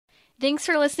Thanks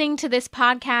for listening to this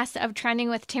podcast of Trending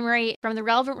with Timmerie from the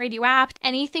Relevant Radio app.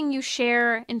 Anything you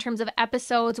share in terms of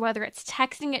episodes, whether it's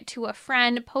texting it to a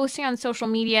friend, posting on social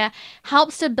media,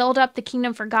 helps to build up the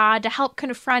kingdom for God, to help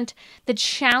confront the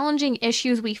challenging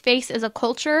issues we face as a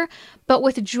culture, but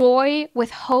with joy, with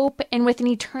hope, and with an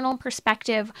eternal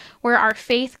perspective where our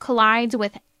faith collides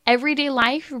with everyday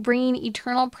life, bringing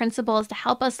eternal principles to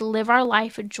help us live our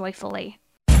life joyfully.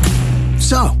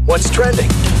 So, what's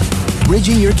trending?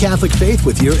 Bridging your Catholic faith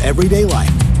with your everyday life.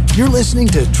 You're listening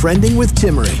to Trending with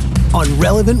Timmerie on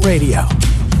Relevant Radio.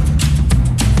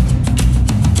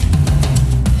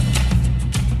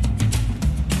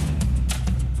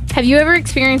 Have you ever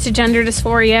experienced gender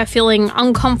dysphoria, feeling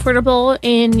uncomfortable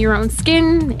in your own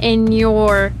skin, in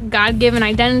your God-given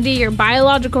identity, your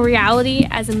biological reality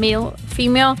as a male,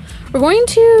 female? We're going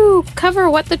to cover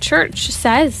what the church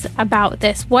says about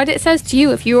this, what it says to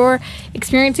you if you're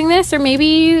experiencing this, or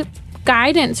maybe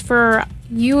guidance for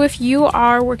you if you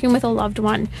are working with a loved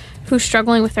one who's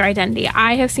struggling with their identity.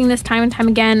 I have seen this time and time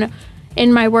again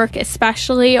in my work,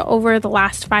 especially over the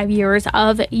last 5 years,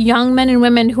 of young men and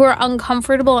women who are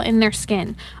uncomfortable in their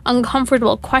skin,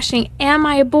 uncomfortable questioning, am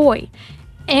I a boy?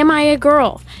 Am I a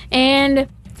girl? And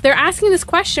they're asking this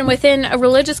question within a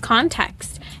religious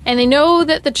context. And they know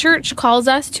that the church calls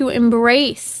us to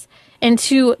embrace and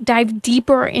to dive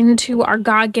deeper into our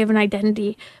God-given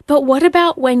identity. But what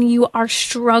about when you are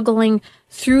struggling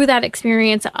through that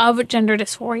experience of gender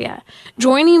dysphoria?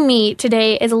 Joining me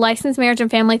today is a licensed marriage and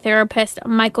family therapist,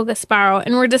 Michael Gasparo,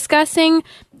 and we're discussing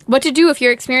what to do if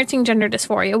you're experiencing gender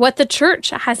dysphoria, what the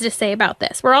church has to say about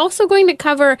this. We're also going to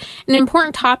cover an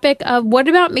important topic of what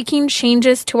about making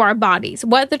changes to our bodies,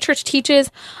 what the church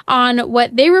teaches on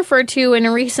what they refer to in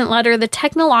a recent letter, the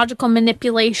technological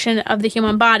manipulation of the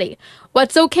human body,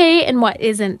 what's okay and what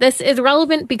isn't. This is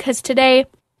relevant because today,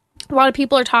 a lot of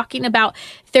people are talking about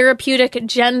therapeutic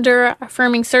gender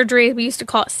affirming surgery. We used to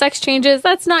call it sex changes.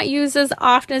 That's not used as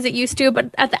often as it used to,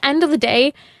 but at the end of the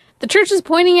day, the church is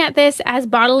pointing at this as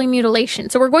bodily mutilation.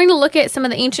 So we're going to look at some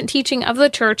of the ancient teaching of the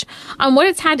church on what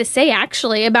it's had to say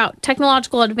actually about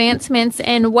technological advancements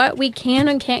and what we can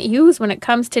and can't use when it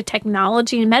comes to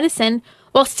technology and medicine,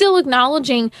 while still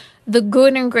acknowledging the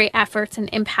good and great efforts and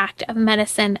impact of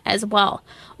medicine as well.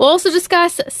 We'll also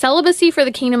discuss celibacy for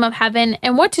the kingdom of heaven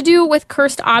and what to do with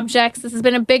cursed objects. This has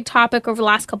been a big topic over the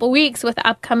last couple weeks with the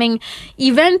upcoming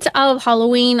event of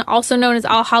Halloween, also known as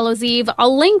All Hallows Eve.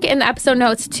 I'll link in the episode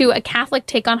notes to a Catholic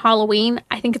take on Halloween.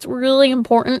 I think it's really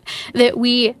important that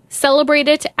we celebrate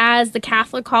it as the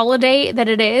Catholic holiday that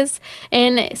it is,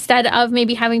 instead of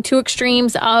maybe having two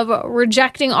extremes of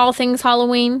rejecting all things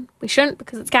Halloween. We shouldn't,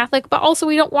 because it's Catholic, but also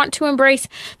we don't want to embrace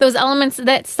those elements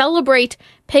that celebrate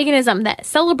paganism, that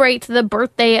celebrate the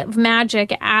birthday of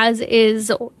magic, as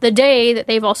is the day that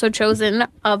they've also chosen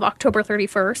of October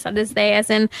 31st. That is they, as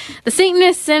in the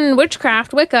Satanists and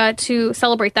witchcraft, Wicca, to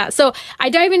celebrate that. So I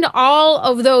dive into all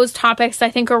of those topics I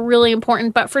think are really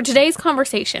important. But for today's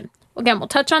conversation, again, we'll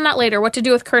touch on that later, what to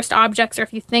do with cursed objects, or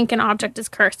if you think an object is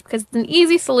cursed, because it's an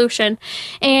easy solution.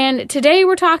 And today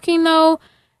we're talking, though,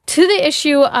 to the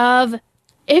issue of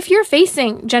if you're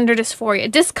facing gender dysphoria,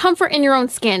 discomfort in your own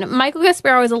skin. Michael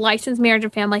Gasparo is a licensed marriage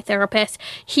and family therapist.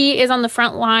 He is on the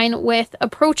front line with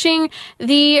approaching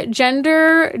the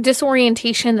gender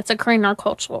disorientation that's occurring in our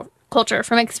culture,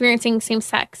 from experiencing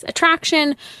same-sex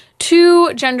attraction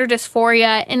to gender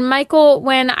dysphoria. And Michael,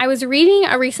 when I was reading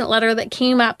a recent letter that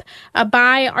came up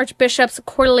by Archbishops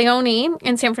Cordileone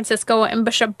in San Francisco and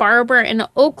Bishop Barber in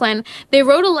Oakland, they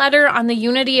wrote a letter on the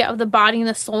unity of the body and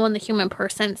the soul and the human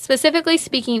person, specifically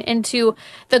speaking into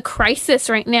the crisis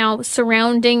right now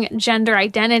surrounding gender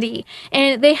identity.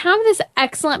 And they have this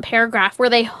excellent paragraph where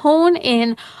they hone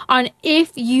in on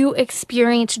if you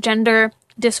experience gender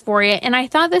dysphoria. And I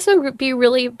thought this would be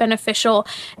really beneficial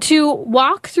to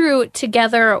walk through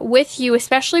together with you,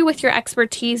 especially with your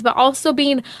expertise, but also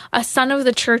being a son of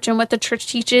the church and what the church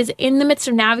teaches in the midst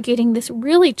of navigating this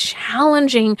really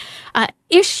challenging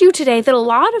issue today that a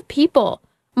lot of people,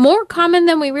 more common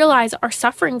than we realize, are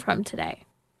suffering from today.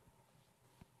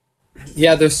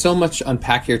 Yeah, there's so much to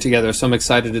unpack here together, so I'm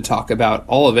excited to talk about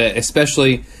all of it,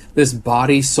 especially this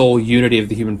body-soul unity of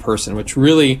the human person, which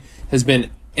really has been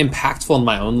impactful in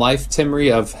my own life, Timmerie,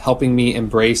 of helping me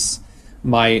embrace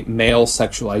my male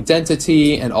sexual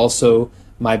identity and also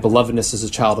my belovedness as a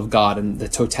child of God and the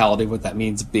totality of what that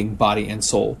means, being body and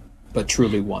soul, but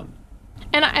truly one.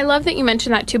 And I love that you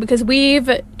mentioned that too, because we've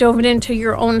dove into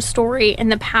your own story in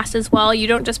the past as well. You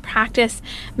don't just practice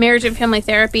marriage and family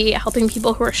therapy, helping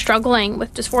people who are struggling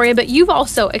with dysphoria, but you've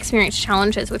also experienced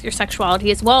challenges with your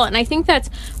sexuality as well. And I think that's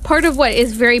part of what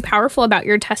is very powerful about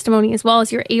your testimony as well,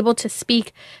 is you're able to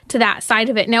speak to that side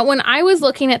of it. Now, when I was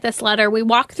looking at this letter, we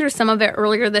walked through some of it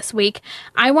earlier this week.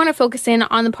 I want to focus in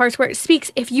on the parts where it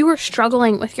speaks if you are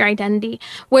struggling with your identity,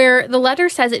 where the letter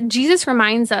says that Jesus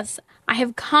reminds us, I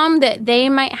have come that they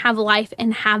might have life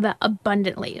and have it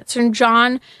abundantly. It's in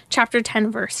John chapter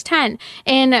 10, verse 10.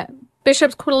 And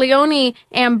Bishops Cordileone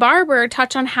and Barber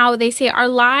touch on how they say our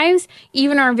lives,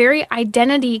 even our very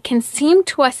identity, can seem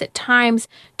to us at times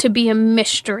to be a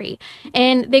mystery.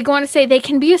 And they go on to say they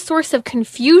can be a source of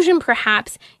confusion,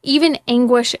 perhaps, even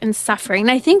anguish and suffering.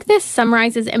 And I think this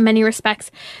summarizes in many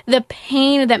respects the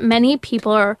pain that many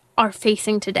people are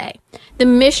facing today. The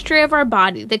mystery of our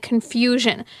body, the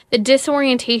confusion, the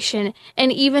disorientation,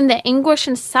 and even the anguish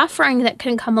and suffering that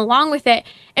can come along with it.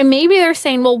 And maybe they're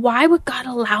saying, well, why would God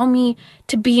allow me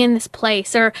to be in this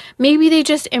place? Or maybe they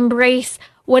just embrace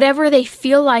whatever they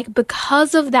feel like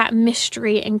because of that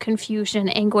mystery and confusion,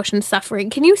 anguish, and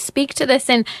suffering. Can you speak to this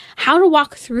and how to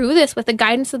walk through this with the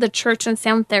guidance of the church and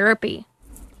sound therapy?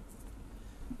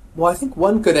 Well, I think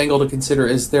one good angle to consider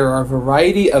is there are a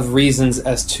variety of reasons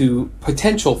as to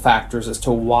potential factors as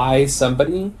to why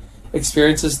somebody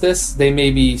experiences this. They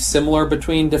may be similar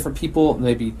between different people,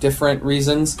 maybe different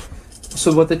reasons.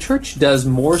 So what the church does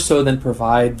more so than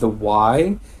provide the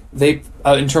why, they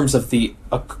in terms of the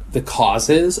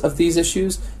causes of these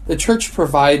issues, the church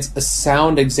provides a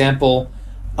sound example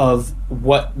of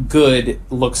what good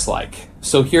looks like.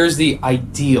 So here's the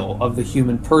ideal of the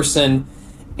human person,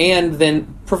 and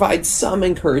then provide some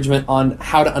encouragement on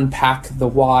how to unpack the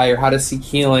why or how to seek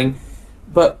healing.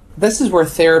 But this is where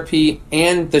therapy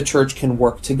and the church can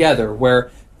work together, where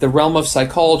the realm of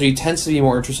psychology tends to be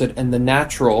more interested in the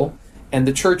natural, and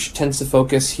the church tends to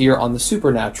focus here on the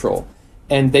supernatural.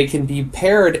 And they can be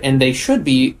paired, and they should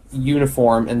be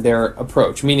uniform in their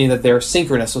approach, meaning that they're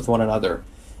synchronous with one another.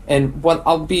 And what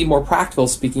I'll be more practical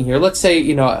speaking here. Let's say, a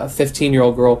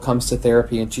 15-year-old girl comes to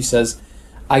therapy and she says,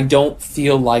 I don't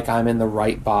feel like I'm in the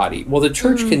right body. Well, the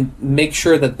church can make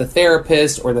sure that the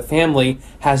therapist or the family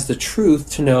has the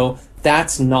truth to know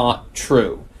that's not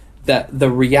true. That the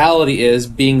reality is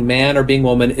being man or being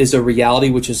woman is a reality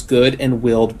which is good and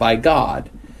willed by God.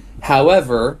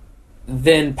 However,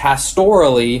 then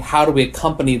pastorally, how do we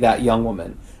accompany that young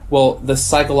woman? Well, the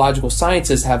psychological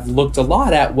sciences have looked a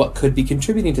lot at what could be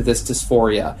contributing to this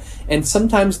dysphoria. And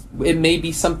sometimes it may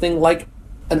be something like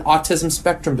an autism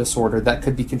spectrum disorder that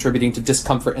could be contributing to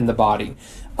discomfort in the body.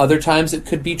 Other times it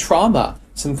could be trauma,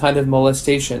 some kind of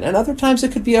molestation. And other times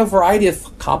it could be a variety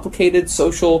of complicated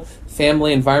social,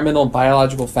 family, environmental, and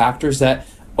biological factors that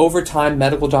over time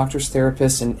medical doctors,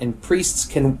 therapists, and priests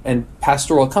and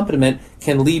pastoral accompaniment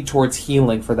can lead towards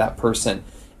healing for that person.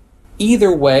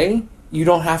 Either way, you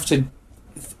don't have to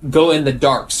go in the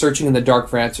dark, searching in the dark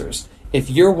for answers. If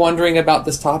you're wondering about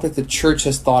this topic, the church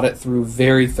has thought it through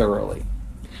very thoroughly.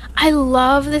 I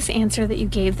love this answer that you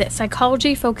gave, that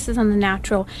psychology focuses on the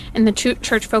natural and the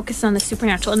church focuses on the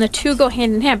supernatural, and the two go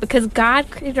hand in hand because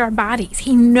God created our bodies.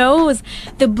 He knows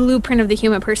the blueprint of the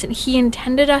human person. He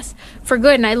intended us for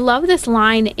good. And I love this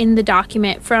line in the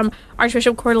document from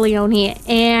Archbishop Cordileone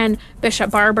and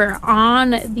Bishop Barber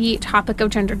on the topic of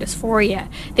gender dysphoria.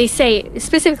 They say,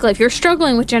 specifically, if you're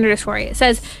struggling with gender dysphoria, it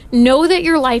says, know that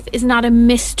your life is not a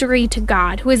mystery to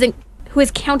God, who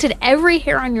has counted every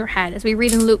hair on your head, as we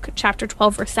read in Luke chapter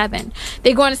 12, verse 7.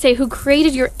 They go on to say, who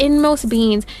created your inmost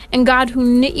beings, and God who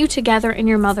knit you together in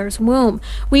your mother's womb.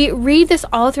 We read this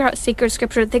all throughout sacred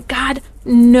scripture, that God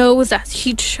knows us.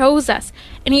 He chose us,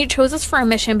 and he chose us for a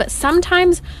mission. But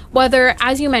sometimes, whether,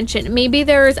 as you mentioned, maybe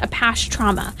there's a past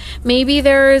trauma, maybe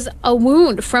there's a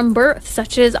wound from birth,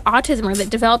 such as autism, or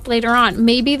that developed later on.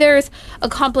 Maybe there's a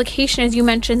complication, as you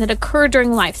mentioned, that occurred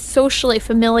during life, socially,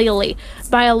 familially,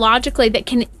 biologically, that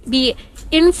can be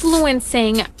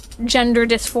influencing gender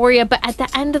dysphoria. But at the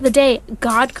end of the day,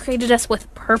 God created us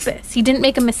with purpose. He didn't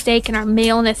make a mistake in our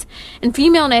maleness and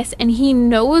femaleness, and he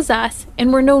knows us,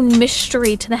 and we're no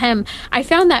mystery to him. I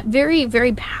found that very,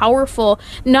 very powerful,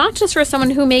 not just for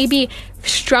someone who may be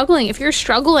struggling, if you're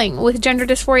struggling with gender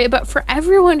dysphoria, but for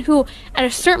everyone who at a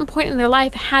certain point in their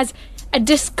life has a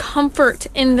discomfort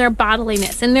in their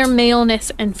bodiliness, in their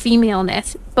maleness and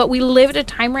femaleness. But we live at a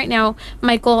time right now,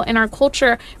 Michael, in our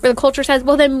culture, where the culture says,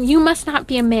 well, then you must not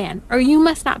be a man, or you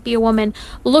must not be a woman.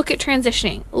 Look at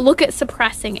transitioning, look at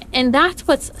suppressing. And that's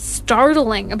what's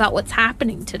startling about what's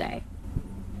happening today.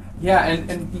 Yeah,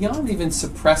 and beyond even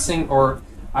suppressing, or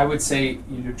I would say,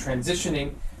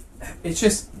 transitioning, it's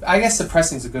just, I guess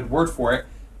suppressing is a good word for it.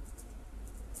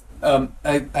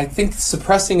 I think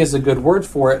suppressing is a good word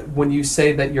for it when you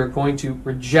say that you're going to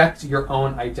reject your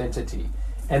own identity.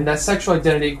 And that sexual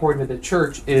identity, according to the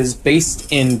church, is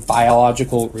based in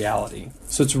biological reality.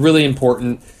 So it's really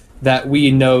important that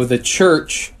we know the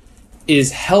church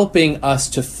is helping us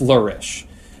to flourish.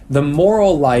 The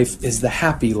moral life is the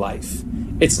happy life.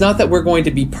 It's not that we're going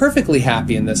to be perfectly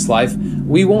happy in this life.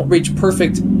 We won't reach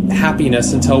perfect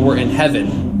happiness until we're in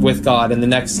heaven with God in the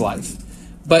next life.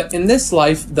 But in this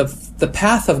life, the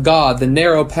path of God, the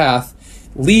narrow path,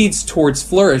 leads towards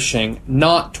flourishing,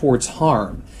 not towards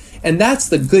harm. And that's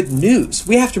the good news.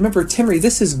 We have to remember, Timmery,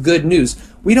 this is good news.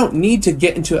 We don't need to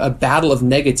get into a battle of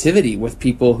negativity with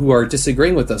people who are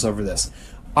disagreeing with us over this.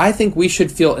 I think we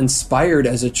should feel inspired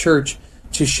as a church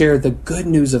to share the good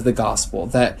news of the gospel,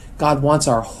 that God wants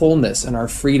our wholeness and our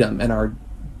freedom and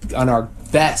our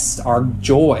best, our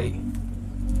joy.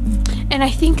 And I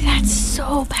think that's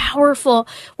so powerful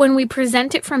when we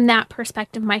present it from that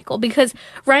perspective, Michael, because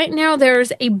right now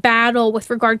there's a battle with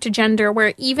regard to gender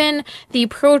where even the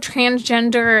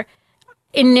pro-transgender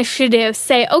initiatives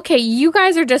say, okay, you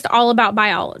guys are just all about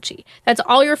biology. That's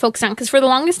all you're focused on. Because for the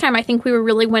longest time, I think we were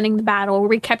really winning the battle where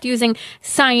we kept using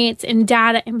science and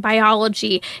data and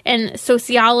biology and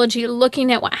sociology,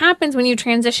 looking at what happens when you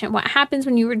transition, what happens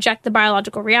when you reject the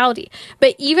biological reality.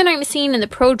 But even I'm seeing in the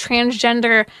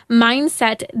pro-transgender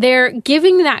mindset, they're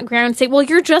giving that ground, say, well,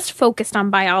 you're just focused on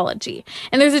biology.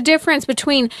 And there's a difference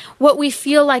between what we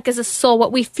feel like as a soul,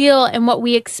 what we feel and what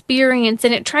we experience.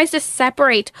 And it tries to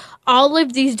separate all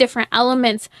of these different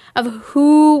elements of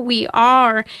who we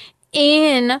are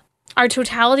in our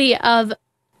totality of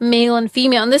male and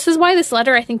female. And this is why this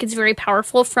letter, I think, is very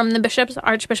powerful from the bishops,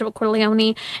 Archbishop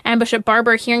Corleone and Bishop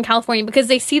Barber here in California, because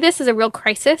they see this as a real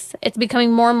crisis. It's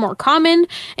becoming more and more common,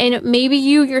 and maybe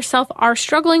you yourself are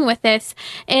struggling with this.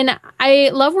 And I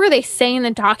love where they say in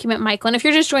the document, Michael, and if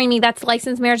you're just joining me, that's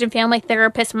licensed marriage and family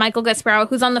therapist Michael Gasparro,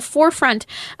 who's on the forefront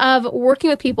of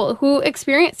working with people who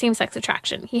experience same-sex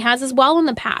attraction. He has as well in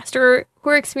the past, or who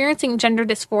are experiencing gender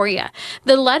dysphoria.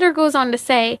 The letter goes on to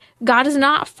say, God is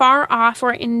not far off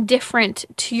or indifferent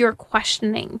to your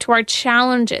questioning, to our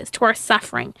challenges, to our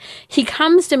suffering. He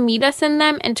comes to meet us in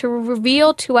them and to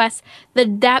reveal to us the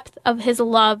depth of his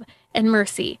love and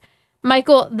mercy.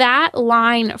 Michael, that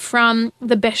line from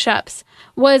the bishops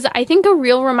was, I think, a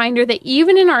real reminder that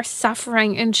even in our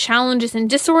suffering and challenges and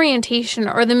disorientation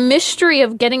or the mystery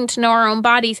of getting to know our own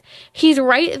bodies, he's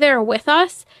right there with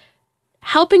us,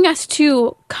 helping us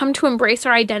to come to embrace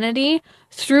our identity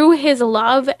through his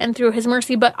love and through his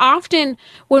mercy. But often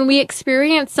when we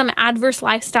experience some adverse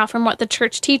lifestyle from what the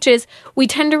church teaches, we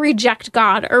tend to reject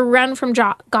God or run from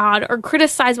God or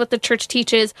criticize what the church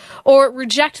teaches or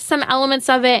reject some elements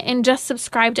of it and just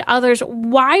subscribe to others.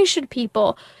 Why should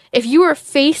people, if you are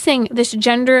facing this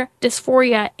gender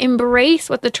dysphoria, embrace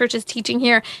what the church is teaching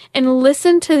here and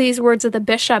listen to these words of the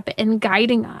bishop in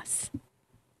guiding us?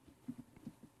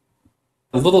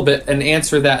 A little bit and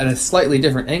answer that in a slightly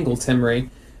different angle, Timmery,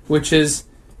 which is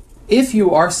if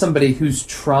you are somebody who's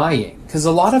trying, because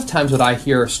a lot of times what I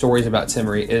hear stories about,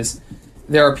 Timmery, is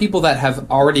there are people that have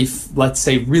already, let's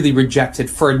say, really rejected,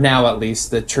 for now at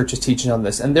least, the church's teaching on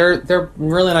this, and they're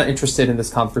really not interested in this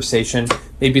conversation.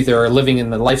 Maybe they're living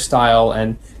in the lifestyle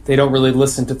and they don't really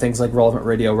listen to things like Relevant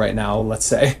Radio right now, let's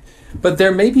say. But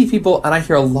there may be people, and I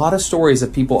hear a lot of stories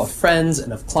of people, of friends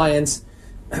and of clients,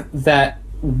 that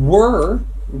were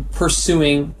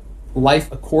pursuing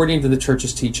life according to the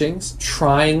church's teachings,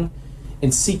 trying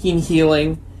and seeking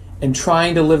healing and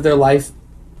trying to live their life,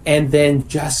 and then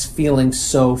just feeling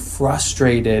so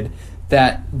frustrated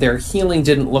that their healing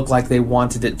didn't look like they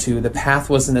wanted it to. The path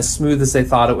wasn't as smooth as they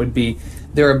thought it would be.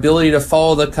 Their ability to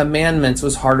follow the commandments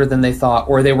was harder than they thought,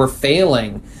 or they were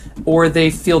failing, or they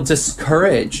feel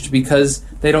discouraged because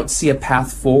they don't see a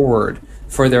path forward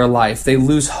for their life. They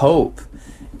lose hope.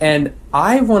 And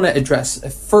I want to address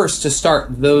first, to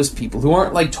start, those people who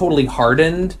aren't like totally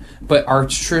hardened, but are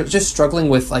just struggling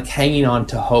with like hanging on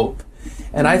to hope.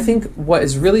 And I think what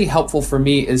is really helpful for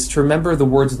me is to remember the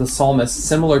words of the psalmist,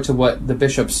 similar to what the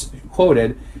bishops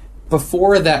quoted.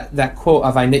 Before that quote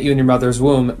of "I knit you in your mother's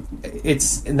womb,"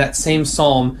 it's in that same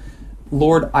psalm,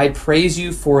 "Lord, I praise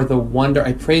you for the wonder,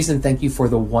 I praise and thank you for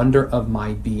the wonder of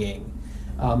my being."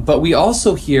 But we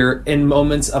also hear in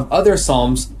moments of other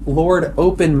psalms, "Lord,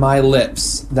 open my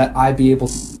lips that I be able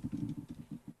to..."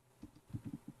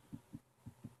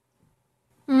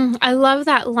 I love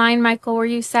that line, Michael, where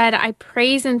you said, "I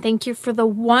praise and thank you for the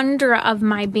wonder of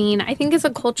my being." I think as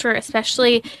a culture,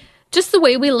 especially just the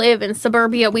way we live in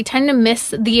suburbia, we tend to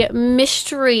miss the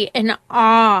mystery and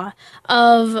awe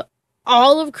of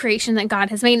all of creation that God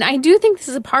has made. And I do think this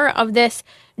is a part of this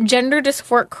gender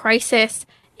dysphoric crisis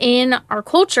in our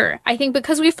culture. I think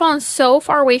because we've fallen so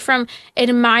far away from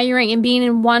admiring and being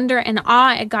in wonder and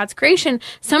awe at God's creation,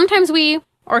 sometimes we,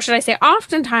 or should I say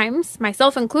oftentimes,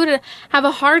 myself included, have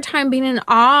a hard time being in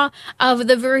awe of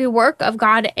the very work of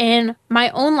God in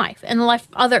my own life and the life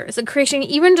of others, the creation,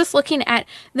 even just looking at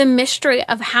the mystery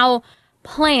of how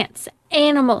plants,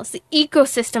 animals, the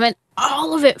ecosystem, and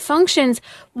all of it functions.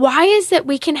 Why is it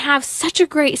we can have such a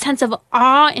great sense of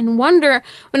awe and wonder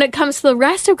when it comes to the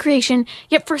rest of creation,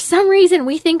 yet for some reason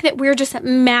we think that we're just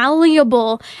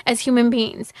malleable as human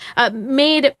beings,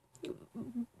 made,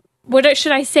 what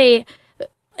should I say,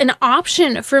 an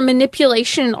option for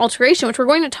manipulation and alteration, which we're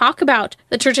going to talk about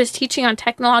the church's teaching on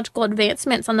technological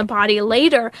advancements on the body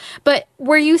later. But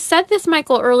where you said this,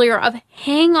 Michael, earlier, of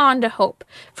hang on to hope.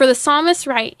 For the psalmist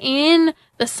write in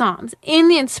the Psalms, in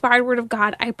the inspired word of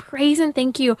God, I praise and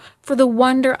thank you for the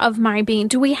wonder of my being.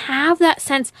 Do we have that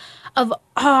sense of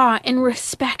awe and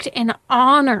respect and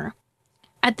honor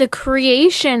at the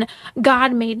creation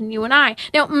God made in you and I?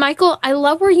 Now, Michael, I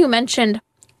love where you mentioned,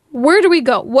 where do we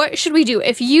go? What should we do?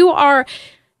 If you are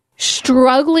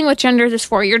struggling with gender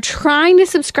dysphoria, you're trying to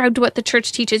subscribe to what the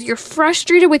church teaches, you're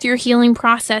frustrated with your healing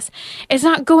process, it's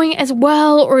not going as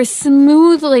well or as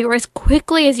smoothly or as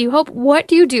quickly as you hope, what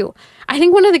do you do? I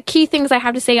think one of the key things I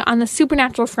have to say on the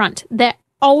supernatural front that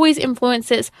always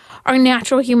influences our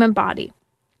natural human body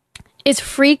is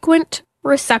frequent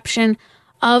reception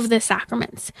of the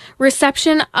sacraments,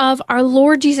 reception of our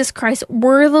Lord Jesus Christ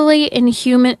worthily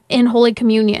in Holy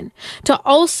Communion, to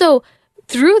also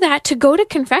through that to go to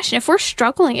confession. If we're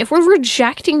struggling, if we're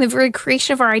rejecting the very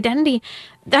creation of our identity,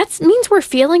 that means we're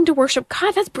failing to worship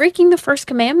God. That's breaking the first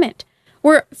commandment.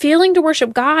 We're failing to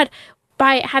worship God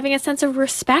by having a sense of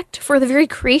respect for the very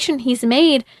creation He's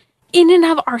made in and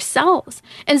of ourselves.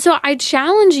 And so I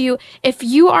challenge you, if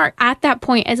you are at that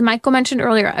point, as Michael mentioned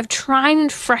earlier, of trying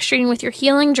and frustrating with your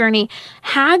healing journey,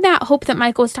 have that hope that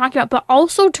Michael was talking about, but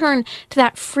also turn to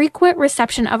that frequent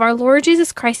reception of our Lord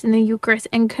Jesus Christ in the Eucharist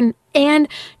and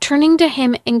turning to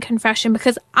Him in confession,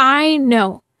 because I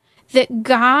know that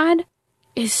God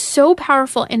is so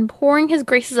powerful in pouring His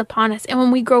graces upon us. And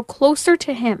when we grow closer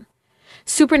to Him,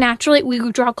 supernaturally,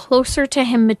 we draw closer to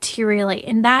Him materially,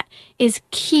 and that is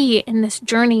key in this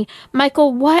journey.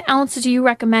 Michael, what else do you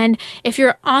recommend if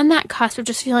you're on that cusp of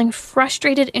just feeling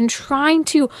frustrated and trying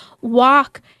to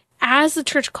walk as the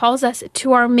church calls us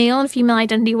to our male and female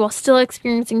identity while still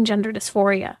experiencing gender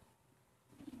dysphoria?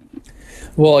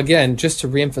 Well, again, just to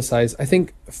reemphasize, I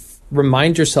think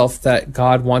remind yourself that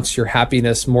God wants your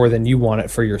happiness more than you want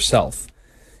it for yourself.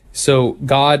 So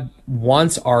God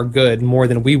wants our good more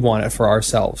than we want it for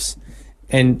ourselves.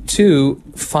 And two,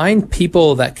 find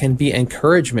people that can be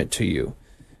encouragement to you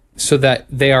so that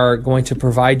they are going to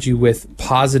provide you with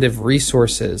positive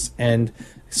resources and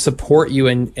support you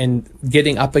in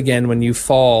getting up again when you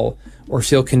fall or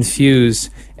feel confused.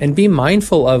 And be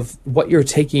mindful of what you're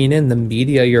taking in, the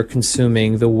media you're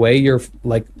consuming, the way you're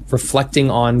reflecting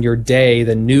on your day,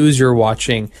 the news you're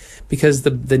watching, because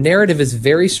the narrative is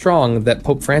very strong that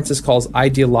Pope Francis calls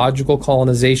ideological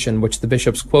colonization, which the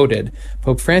bishops quoted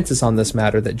Pope Francis on this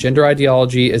matter, that gender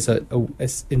ideology is a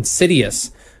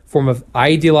insidious form of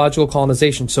ideological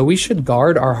colonization. So we should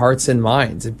guard our hearts and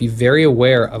minds and be very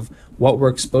aware of what we're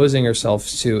exposing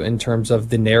ourselves to in terms of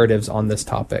the narratives on this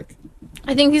topic.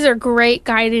 I think these are great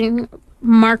guiding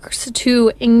marks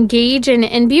to engage in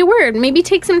and be aware. Maybe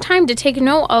take some time to take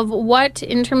note of what,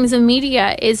 in terms of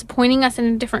media, is pointing us in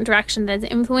a different direction, that is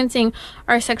influencing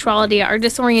our sexuality, our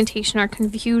disorientation, our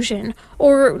confusion,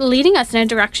 or leading us in a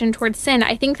direction towards sin.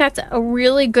 I think that's a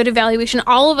really good evaluation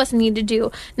all of us need to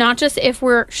do, not just if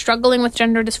we're struggling with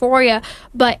gender dysphoria,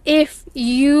 but if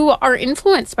you are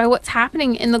influenced by what's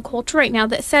happening in the culture right now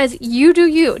that says you do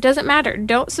you, it doesn't matter,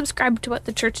 don't subscribe to what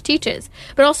the church teaches.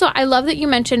 But also, I love that you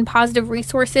mentioned positive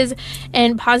resources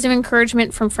and positive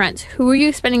encouragement from friends. Who are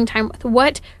you spending time with?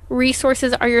 What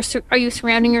resources are you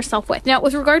surrounding yourself with? Now,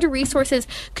 with regard to resources,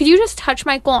 could you just touch,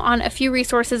 Michael, on a few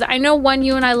resources? I know one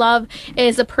you and I love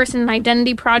is the Person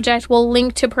Identity Project. We'll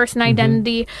link to Person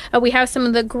Identity. We have some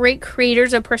of the great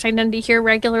creators of Person Identity here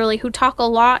regularly who talk a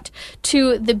lot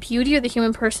to the beauty of the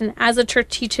human person as the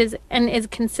church teaches and is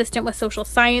consistent with social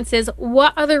sciences.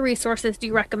 What other resources do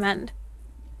you recommend?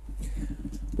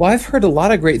 Well, I've heard a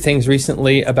lot of great things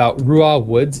recently about Ruah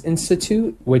Woods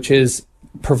Institute, which is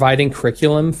providing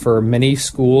curriculum for many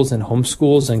schools and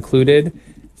homeschools included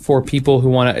for people who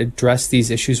want to address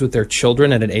these issues with their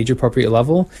children at an age-appropriate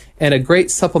level. And a great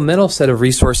supplemental set of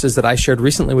resources that I shared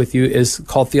recently with you is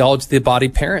called Theology of the Body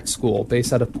Parent School,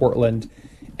 based out of Portland.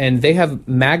 And they have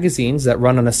magazines that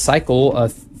run on a cycle. A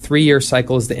 3-year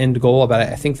cycle is the end goal.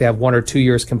 I think they have 1 or 2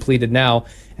 years completed now.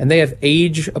 And they have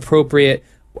age appropriate,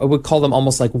 I would call them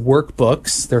almost like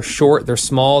workbooks. They're short, they're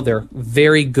small, they're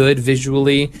very good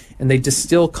visually, and they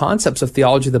distill concepts of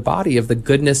theology of the body, of the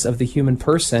goodness of the human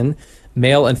person,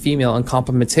 male and female, and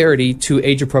complementarity to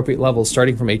age appropriate levels,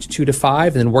 starting from age 2 to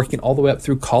 5 and then working all the way up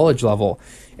through college level.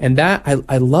 And that,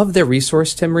 I love their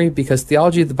resource, Timmery, because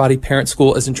Theology of the Body Parent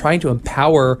School isn't trying to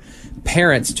empower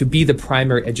parents to be the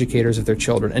primary educators of their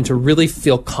children and to really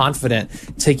feel confident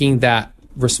taking that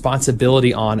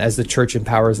responsibility on as the church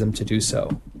empowers them to do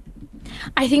so.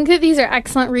 I think that these are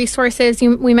excellent resources.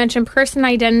 We mentioned Person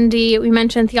Identity. We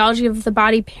mentioned Theology of the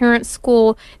Body Parent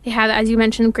School. They have, as you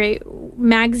mentioned, great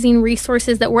magazine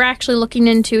resources that we're actually looking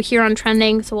into here on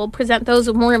Trending. So we'll present those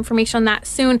with more information on that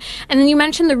soon. And then you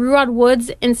mentioned the Ruad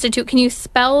Woods Institute. Can you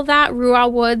spell that?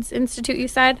 Ruad Woods Institute, you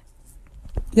said?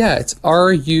 Yeah, it's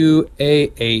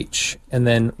RUAH and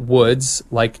then Woods,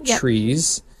 like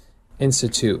trees,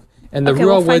 Institute. And the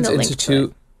Ruad Woods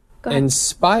Institute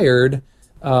inspired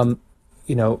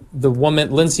the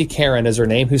woman, Lindsay Karen is her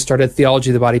name, who started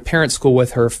Theology of the Body Parent School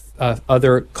with her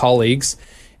other colleagues.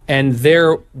 And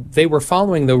they were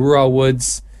following the Ruad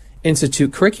Woods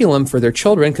Institute curriculum for their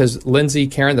children, because Lindsay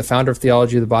Karen, the founder of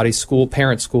Theology of the Body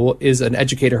Parent School, is an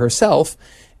educator herself.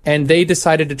 And they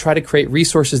decided to try to create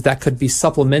resources that could be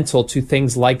supplemental to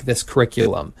things like this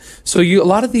curriculum. So a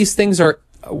lot of these things are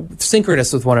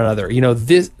synchronous with one another.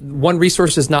 This one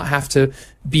resource does not have to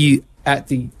be at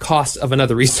the cost of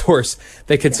another resource.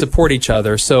 They could support each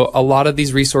other. So a lot of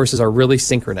these resources are really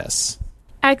synchronous.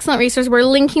 Excellent resource. We're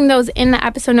linking those in the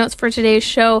episode notes for today's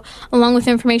show, along with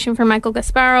information from Michael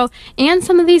Gasparro and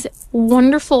some of these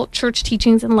wonderful church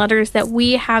teachings and letters that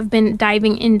we have been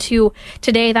diving into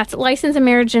today. That's licensed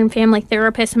marriage and family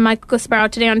therapist Michael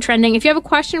Gasparro today on Trending. If you have a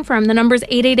question for him, the number is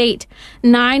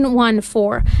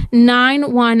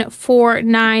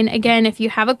 888-914-9149. Again, if you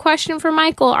have a question for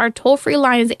Michael, our toll-free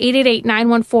line is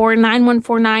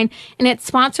 888-914-9149, and it's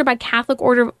sponsored by Catholic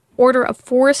Order of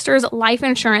Foresters Life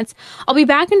Insurance. I'll be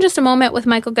back in just a moment with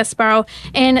Michael Gasparro,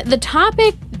 and the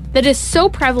topic that is so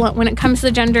prevalent when it comes to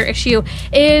the gender issue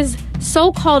is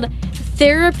so-called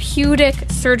therapeutic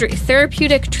surgery,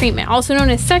 therapeutic treatment, also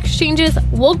known as sex changes.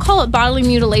 We'll call it bodily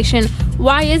mutilation.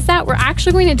 Why is that? We're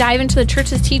actually going to dive into the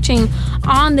church's teaching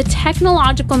on the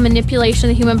technological manipulation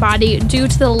of the human body due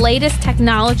to the latest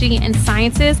technology and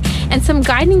sciences, and some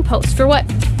guiding posts for what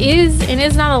is and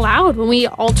is not allowed when we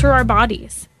alter our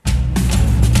bodies.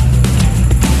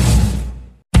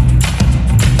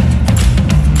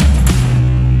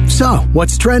 So,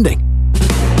 what's trending?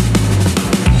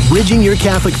 Bridging your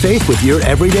Catholic faith with your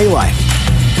everyday life.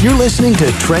 You're listening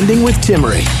to Trending with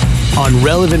Timmery on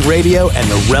Relevant Radio and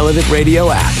the Relevant Radio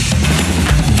app.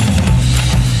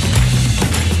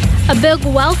 A big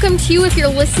welcome to you if you're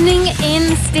listening in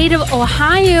the state of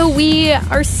Ohio. We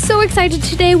are so excited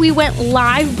today. We went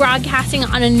live broadcasting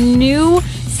on a new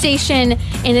station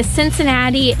in the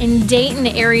Cincinnati and Dayton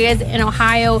areas in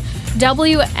Ohio.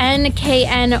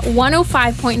 WNKN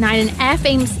 105.9, an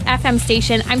FM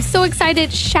station. I'm so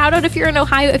excited. Shout out if you're in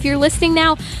Ohio. If you're listening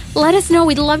now, let us know.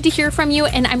 We'd love to hear from you.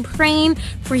 And I'm praying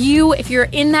for you if you're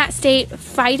in that state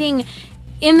fighting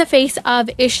in the face of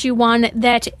issue 1,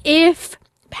 that if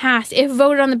passed, if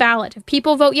voted on the ballot, if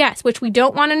people vote yes, which we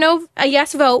don't want a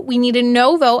yes vote, we need a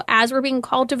no vote as we're being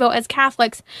called to vote as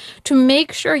Catholics, to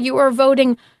make sure you are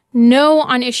voting no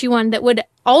on issue 1 that would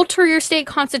alter your state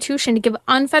constitution to give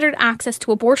unfettered access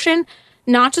to abortion,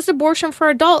 not just abortion for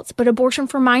adults, but abortion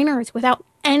for minors without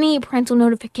any parental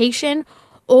notification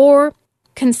or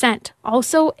consent.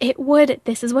 Also,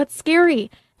 this is what's scary,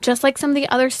 just like some of the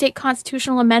other state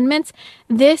constitutional amendments,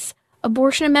 this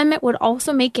abortion amendment would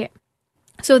also make it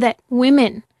so that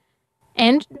women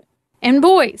and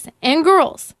boys and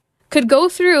girls could go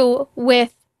through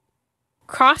with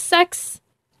cross-sex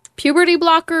puberty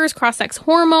blockers, cross-sex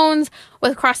hormones,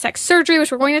 with cross-sex surgery,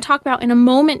 which we're going to talk about in a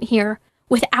moment here,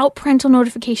 without parental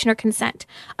notification or consent.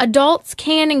 Adults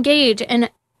can engage in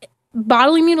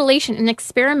bodily mutilation and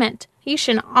experimentation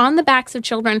on the backs of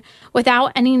children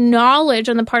without any knowledge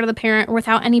on the part of the parent or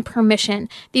without any permission.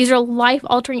 These are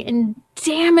life-altering and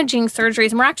damaging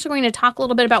surgeries, and we're actually going to talk a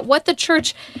little bit about what the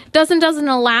church doesn't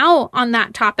allow on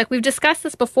that topic. We've discussed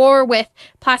this before with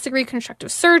plastic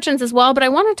reconstructive surgeons as well, but I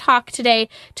want to talk today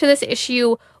to this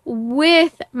issue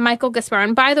with Michael Gasparro.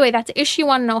 And by the way, that's issue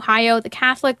 1 in Ohio. The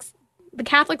Catholics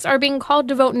are being called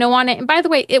to vote no on it. And by the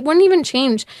way, it wouldn't even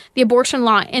change the abortion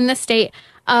law in the state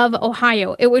of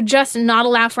Ohio. It would just not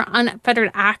allow for unfettered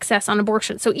access on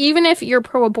abortion. So even if you're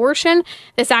pro-abortion,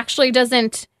 this actually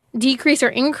doesn't decrease or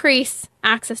increase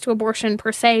access to abortion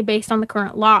per se based on the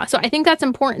current law. So I think that's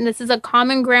important. This is a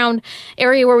common ground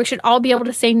area where we should all be able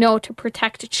to say no to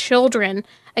protect children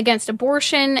against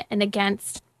abortion and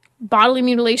against bodily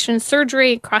mutilation,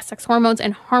 surgery, cross-sex hormones,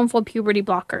 and harmful puberty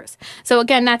blockers. So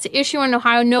again, that's the issue in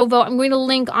Ohio, no vote. I'm going to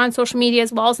link on social media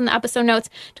as well as in the episode notes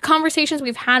to conversations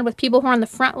we've had with people who are on the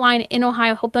front line in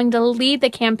Ohio, hoping to lead the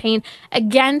campaign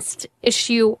against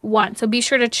issue 1. So be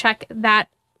sure to check that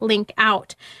link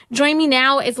out. Joining me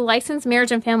now is licensed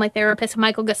marriage and family therapist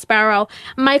Michael Gasparo.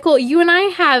 Michael, you and I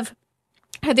have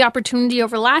had the opportunity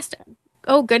over the last,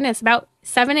 about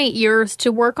 7-8 years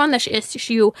to work on this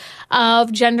issue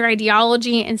of gender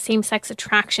ideology and same-sex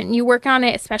attraction. You work on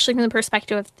it, especially from the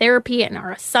perspective of therapy and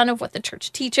are a son of what the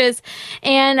church teaches.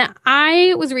 And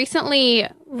I was recently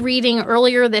reading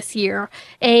earlier this year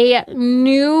a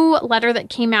new letter that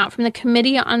came out from the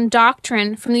Committee on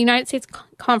Doctrine from the United States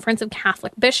Conference of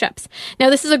Catholic Bishops.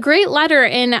 Now, this is a great letter,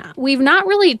 and we've not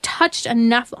really touched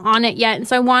enough on it yet, and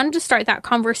so I wanted to start that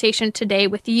conversation today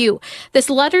with you. This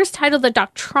letter is titled The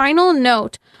Doctrinal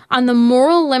Note on the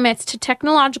Moral Limits to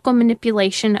Technological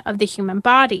Manipulation of the Human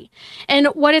Body. And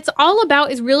what it's all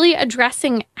about is really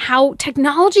addressing how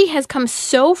technology has come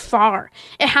so far.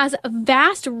 It has a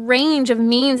vast range of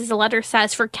means, as the letter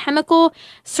says, for chemical,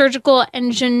 surgical,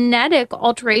 and genetic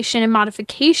alteration and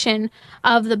modification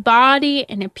of the body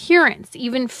and appearance,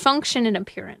 even function and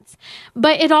appearance.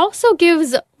 But it also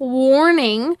gives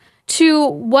warning to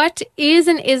what is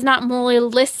and is not morally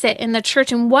illicit in the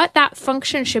church and what that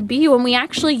function should be when we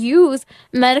actually use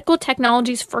medical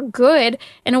technologies for good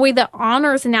in a way that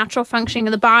honors the natural functioning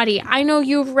of the body. I know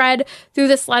you've read through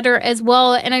this letter as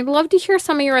well, and I'd love to hear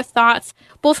some of your thoughts,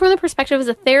 both from the perspective as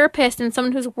a therapist and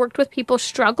someone who's worked with people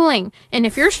struggling. And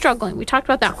if you're struggling, we talked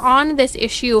about that on this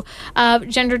issue of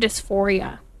gender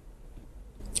dysphoria.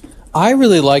 I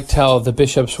really liked how the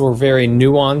bishops were very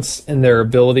nuanced in their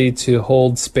ability to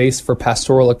hold space for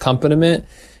pastoral accompaniment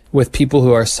with people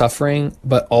who are suffering,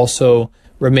 but also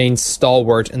remain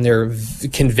stalwart in their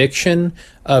conviction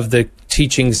of the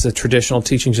teachings, the traditional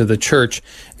teachings of the church.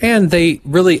 And they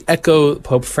really echo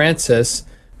Pope Francis,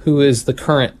 who is the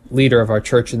current leader of our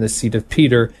church in the seat of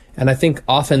Peter. And I think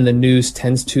often the news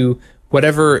tends to,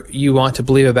 whatever you want to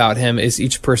believe about him is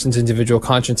each person's individual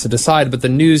conscience to decide, but the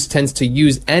news tends to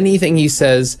use anything he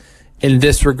says in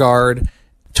this regard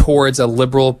towards a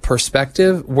liberal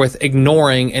perspective with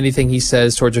ignoring anything he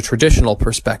says towards a traditional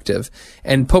perspective.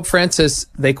 And Pope Francis,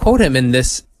 they quote him in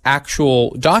this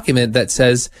actual document that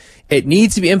says, "It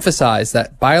needs to be emphasized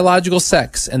that biological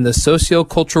sex and the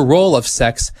socio-cultural role of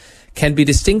sex can be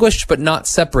distinguished but not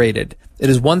separated. It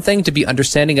is one thing to be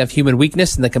understanding of human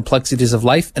weakness and the complexities of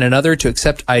life, and another to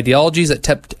accept ideologies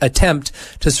that attempt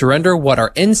to surrender what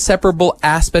are inseparable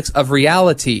aspects of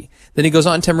reality." Then he goes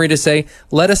on, Tim Marie, to say,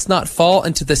 "Let us not fall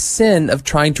into the sin of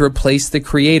trying to replace the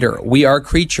Creator. We are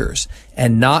creatures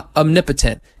and not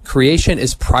omnipotent. Creation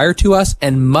is prior to us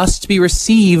and must be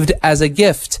received as a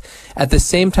gift. At the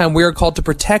same time, we are called to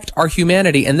protect our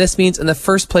humanity, and this means, in the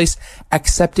first place,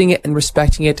 accepting it and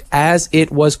respecting it as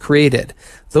it was created."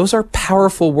 Those are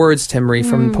powerful words, Tim Marie,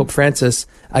 from Pope Francis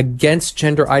against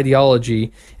gender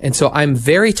ideology. And so I'm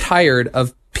very tired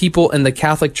of people in the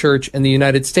Catholic Church in the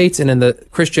United States and in the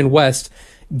Christian West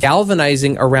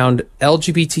galvanizing around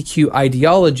LGBTQ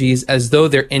ideologies as though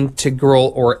they're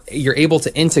integral or you're able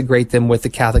to integrate them with the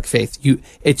Catholic faith.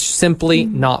 It's simply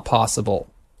not possible.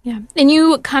 Yeah. And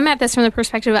you come at this from the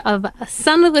perspective of a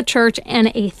son of the church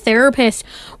and a therapist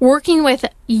working with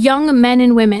young men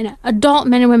and women, adult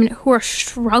men and women who are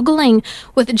struggling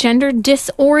with gender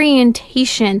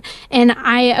disorientation. And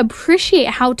I appreciate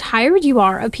how tired you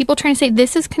are of people trying to say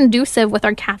this is conducive with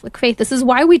our Catholic faith. This is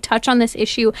why we touch on this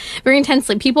issue very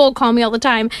intensely. People will call me all the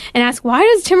time and ask, why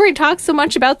does Tim Marie talk so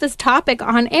much about this topic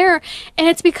on air? And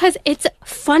it's because it's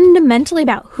fundamentally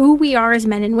about who we are as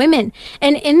men and women.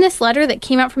 And in this letter that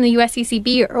came out from the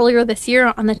USCCB earlier this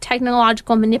year on the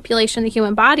technological manipulation of the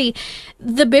human body,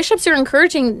 the bishops are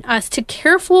encouraging us to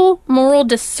careful moral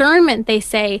discernment, they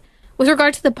say, with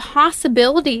regard to the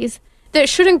possibilities that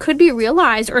should and could be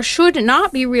realized or should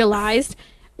not be realized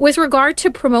with regard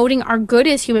to promoting our good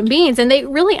as human beings. And they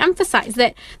really emphasize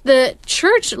that the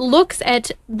church looks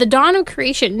at the dawn of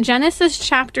creation, Genesis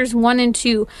chapters 1 and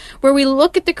 2, where we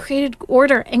look at the created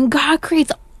order and God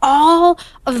creates all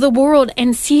of the world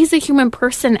and sees the human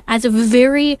person as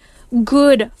very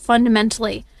good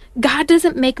fundamentally. God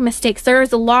doesn't make mistakes. There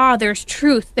is a law, there's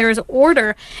truth, there's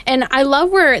order. And I love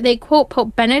where they quote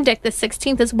Pope Benedict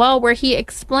XVI as well, where he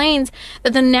explains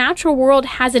that the natural world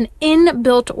has an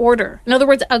inbuilt order. In other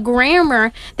words, a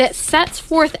grammar that sets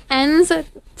forth ends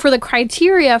for the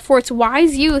criteria for its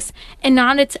wise use and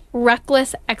not its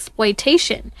reckless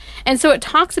exploitation. And so it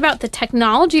talks about the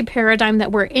technology paradigm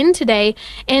that we're in today.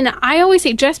 And I always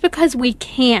say, just because we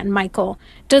can, Michael,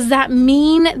 does that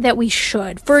mean that we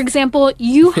should? For example,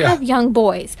 you have young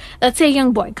boys. Let's say a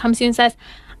young boy comes to you and says,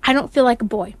 I don't feel like a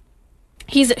boy.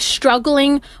 He's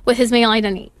struggling with his male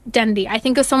identity. I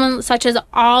think of someone such as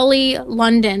Ollie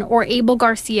London or Abel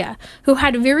Garcia, who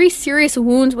had very serious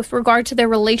wounds with regard to their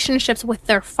relationships with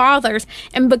their fathers.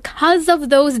 And because of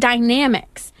those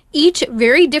dynamics, each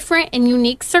very different and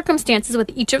unique circumstances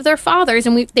with each of their fathers,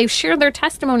 and they've shared their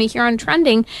testimony here on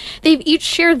Trending, they've each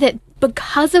shared that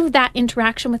because of that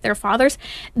interaction with their fathers,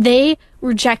 they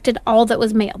rejected all that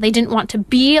was male. They didn't want to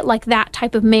be like that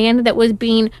type of man that was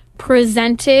being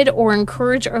presented or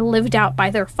encouraged or lived out by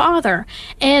their father.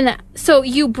 And so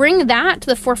you bring that to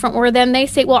the forefront where then they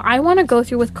say, well, I want to go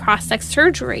through with cross-sex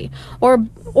surgery or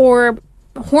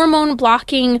hormone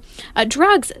blocking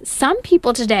drugs. Some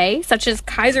people today, such as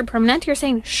Kaiser Permanente, are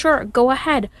saying, sure, go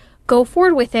ahead. Go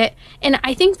forward with it. And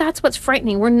I think that's what's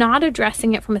frightening. We're not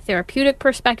addressing it from a therapeutic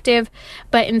perspective,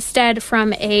 but instead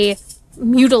from a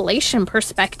mutilation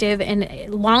perspective and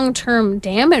long-term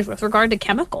damage with regard to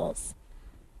chemicals.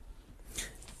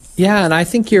 Yeah, and I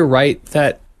think you're right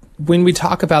that when we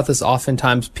talk about this,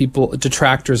 oftentimes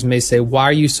detractors may say, why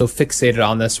are you so fixated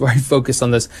on this? Why are you focused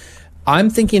on this? I'm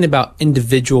thinking about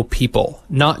individual people,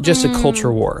 not just a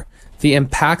culture war. The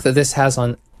impact that this has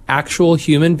on actual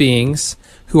human beings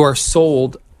who are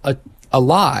sold a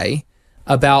lie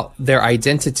about their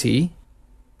identity,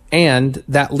 and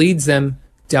that leads them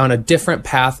down a different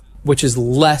path, which is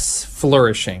less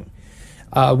flourishing.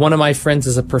 One of my friends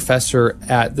is a professor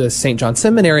at the St. John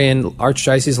Seminary in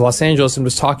Archdiocese of Los Angeles and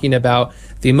was talking about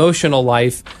the emotional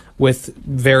life with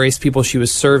various people she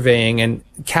was surveying. And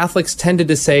Catholics tended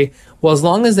to say, well, as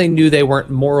long as they knew they weren't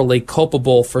morally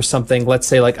culpable for something, let's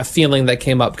say like a feeling that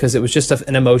came up because it was just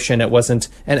an emotion, it wasn't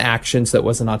an action, so it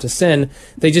wasn't not to sin,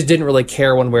 they just didn't really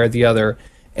care one way or the other.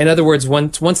 In other words,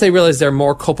 once they realized their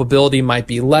moral culpability might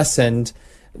be lessened,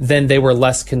 then they were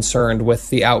less concerned with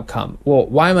the outcome. Well,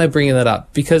 why am I bringing that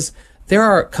up? Because there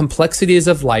are complexities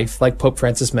of life, like Pope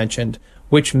Francis mentioned,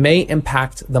 which may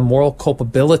impact the moral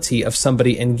culpability of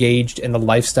somebody engaged in a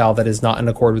lifestyle that is not in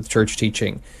accord with church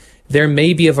teaching. There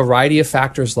may be a variety of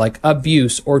factors like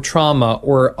abuse or trauma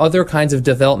or other kinds of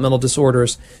developmental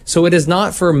disorders. So it is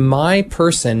not for my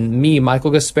person, me,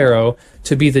 Michael Gasparo,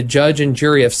 to be the judge and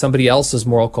jury of somebody else's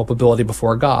moral culpability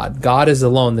before God. God is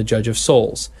alone the judge of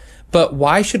souls. But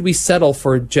why should we settle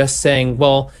for just saying,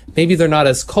 well, maybe they're not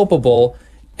as culpable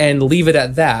and leave it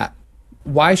at that?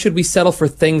 Why should we settle for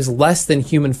things less than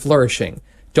human flourishing?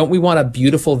 Don't we want a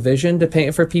beautiful vision to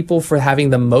paint for people for having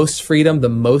the most freedom, the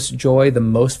most joy, the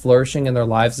most flourishing in their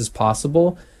lives as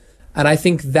possible? And I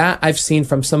think that I've seen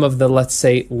from some of the, let's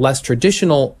say, less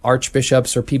traditional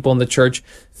archbishops or people in the church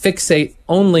fixate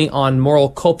only on moral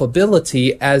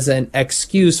culpability as an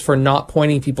excuse for not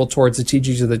pointing people towards the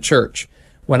teachings of the church,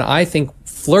 when I think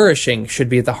flourishing should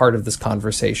be at the heart of this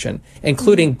conversation,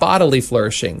 including bodily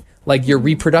flourishing, like your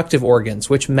reproductive organs,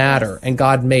 which matter and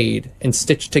God made and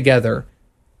stitched together.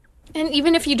 And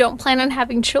even if you don't plan on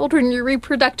having children, your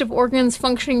reproductive organs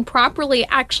functioning properly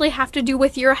actually have to do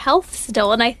with your health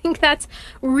still. And I think that's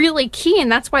really key.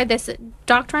 And that's why this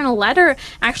doctrinal letter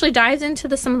actually dives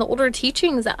into some of the older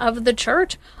teachings of the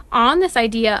church on this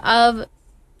idea of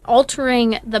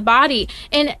altering the body.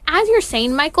 And as you're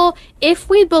saying, Michael, if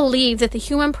we believe that the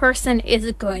human person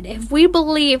is good, if we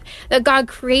believe that God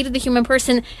created the human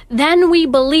person, then we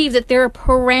believe that there are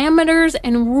parameters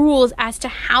and rules as to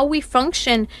how we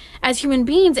function as human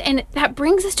beings. And that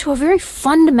brings us to a very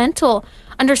fundamental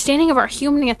understanding of our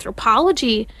human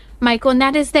anthropology, Michael, and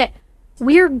that is that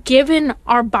we are given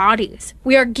our bodies.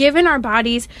 We are given our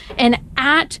bodies, and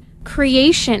at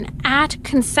creation, at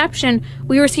conception,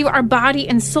 we receive our body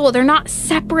and soul. They're not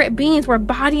separate beings. We're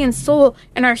body and soul,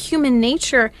 and our human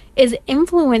nature is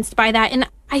influenced by that. And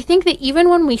I think that even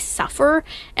when we suffer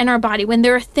in our body, when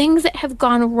there are things that have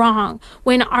gone wrong,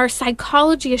 when our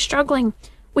psychology is struggling,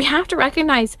 we have to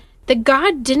recognize that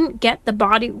God didn't get the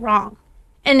body wrong.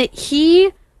 And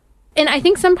I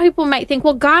think some people might think,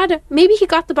 well, God, maybe he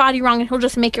got the body wrong and he'll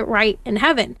just make it right in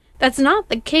heaven. That's not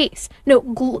the case. No,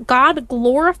 God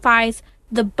glorifies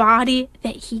the body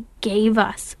that he gave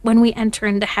us when we enter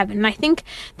into heaven. And I think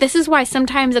this is why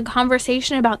sometimes a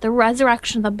conversation about the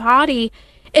resurrection of the body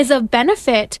is of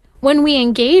benefit when we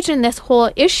engage in this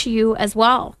whole issue as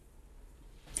well.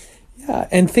 Yeah,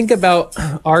 and think about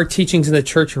our teachings in the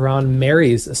church around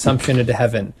Mary's assumption into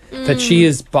heaven, that she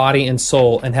is body and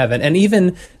soul in heaven. And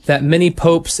even that many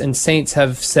popes and saints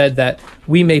have said that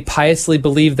we may piously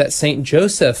believe that Saint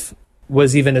Joseph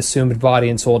was even assumed body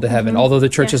and soul to heaven, although the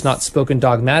church has not spoken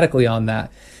dogmatically on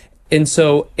that. And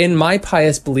so in my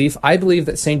pious belief, I believe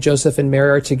that Saint Joseph and Mary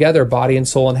are together, body and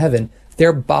soul in heaven.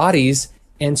 Their bodies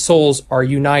and souls are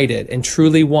united and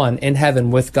truly one in heaven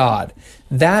with God.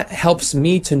 That helps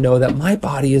me to know that my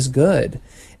body is good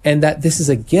and that this is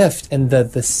a gift, and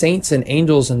the saints and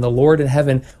angels and the Lord in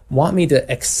heaven want me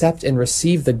to accept and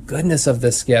receive the goodness of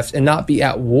this gift and not be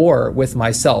at war with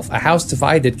myself. A house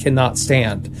divided cannot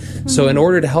stand. So in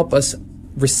order to help us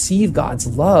receive God's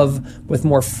love with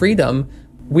more freedom,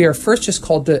 we are first just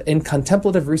called to, in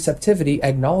contemplative receptivity,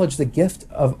 acknowledge the gift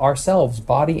of ourselves,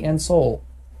 body and soul.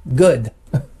 Good.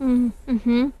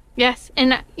 Yes.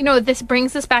 And, this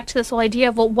brings us back to this whole idea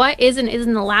of, what is and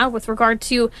isn't allowed with regard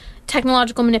to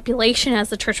technological manipulation, as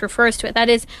the church refers to it. That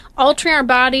is, altering our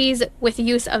bodies with the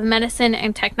use of medicine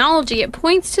and technology. It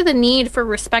points to the need for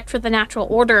respect for the natural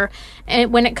order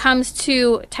and when it comes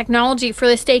to technology for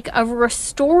the sake of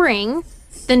restoring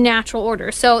the natural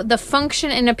order. So the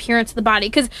function and appearance of the body,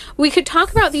 because we could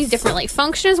talk about these differently.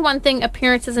 Function is one thing,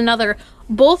 appearance is another.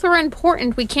 Both are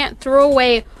important. We can't throw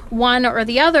away one or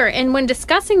the other. And when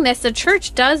discussing this, the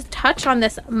church does touch on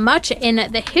this much in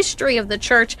the history of the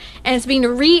church, and it's being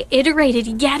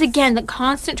reiterated yet again, the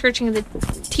constant teaching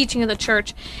of the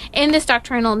church in this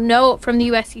doctrinal note from the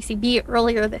USCCB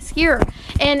earlier this year.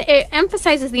 And it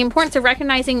emphasizes the importance of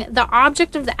recognizing the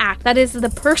object of the act, that is the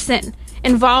person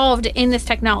involved in this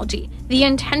technology, the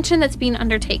intention that's being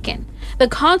undertaken, the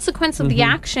consequence of the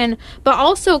action, but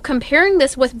also comparing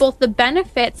this with both the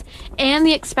benefits and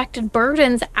the expected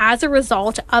burdens as a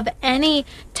result of any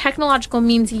technological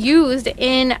means used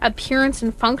in appearance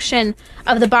and function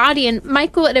of the body. And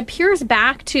Michael, it appears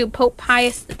back to Pope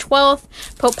Pius XII,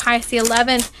 Pope Pius XI,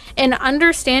 and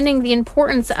understanding the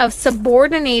importance of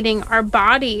subordinating our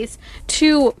bodies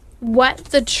to what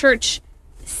the church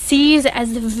sees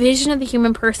as the vision of the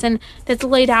human person that's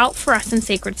laid out for us in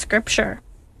sacred scripture.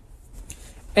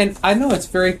 And I know it's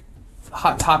a very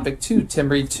hot topic too,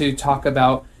 Timmery, to talk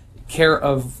about care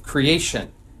of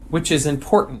creation, which is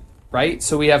important, right?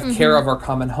 So we have care of our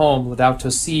common home,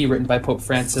 Laudato Si, written by Pope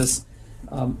Francis,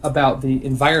 about the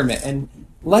environment. And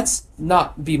let's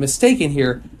not be mistaken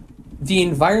here. The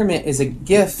environment is a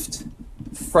gift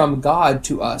from God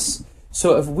to us.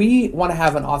 So if we want to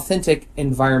have an authentic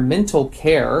environmental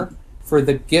care for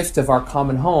the gift of our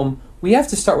common home, we have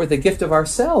to start with the gift of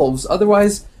ourselves.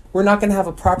 Otherwise, we're not going to have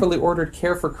a properly ordered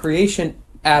care for creation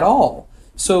at all.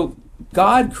 So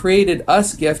God created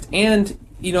us gift, and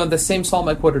the same psalm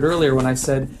I quoted earlier when I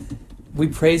said, "We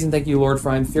praise and thank you, Lord, for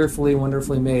I am fearfully and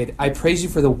wonderfully made. I praise you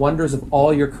for the wonders of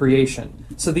all your creation."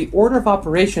 So the order of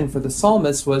operation for the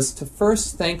psalmist was to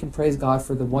first thank and praise God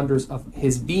for the wonders of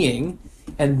his being,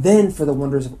 and then for the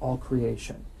wonders of all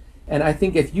creation. And I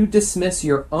think if you dismiss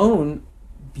your own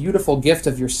beautiful gift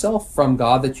of yourself from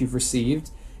God that you've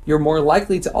received, you're more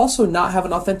likely to also not have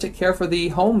an authentic care for the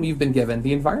home you've been given,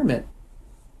 the environment.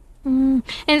 And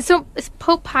so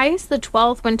Pope Pius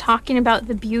XII, when talking about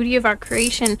the beauty of our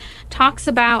creation, talks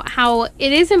about how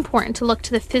it is important to look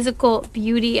to the physical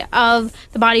beauty of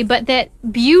the body, but that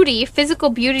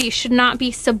physical beauty, should not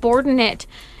be subordinate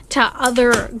to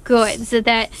other goods.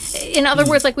 That, in other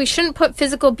words, we shouldn't put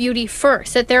physical beauty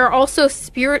first, that there are also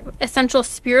essential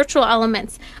spiritual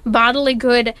elements, bodily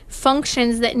good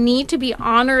functions that need to be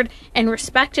honored and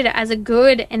respected as a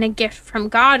good and a gift from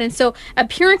God. And so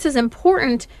appearance is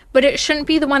important, but it shouldn't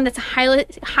be the one that's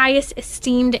highest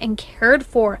esteemed and cared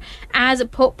for, as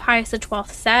Pope Pius XII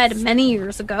said many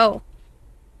years ago.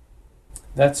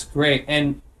 That's great.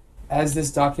 And as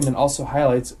this document also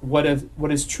highlights, what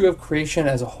is true of creation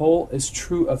as a whole is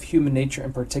true of human nature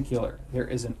in particular. There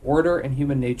is an order in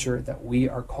human nature that we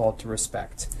are called to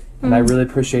respect. And I really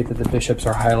appreciate that the bishops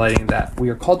are highlighting that. We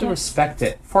are called to respect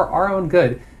it for our own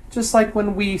good. Just like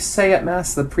when we say at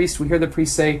Mass, we hear the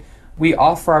priest say, "We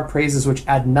offer our praises which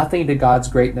add nothing to God's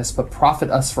greatness, but profit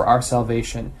us for our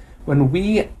salvation." When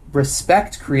we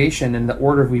respect creation in the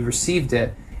order we received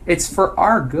it, it's for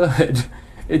our good.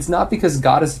 It's not because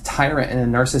God is a tyrant and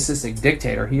a narcissistic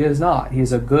dictator. He is not. He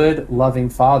is a good, loving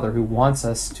Father who wants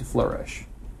us to flourish.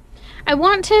 I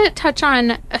want to touch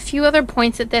on a few other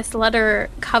points that this letter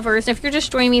covers. If you're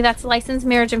just joining me, that's licensed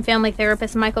marriage and family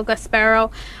therapist Michael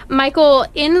Gasparo. Michael,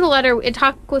 in the letter, it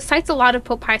cites a lot of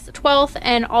Pope Pius XII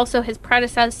and also his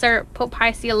predecessor, Pope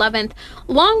Pius XI,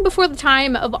 long before the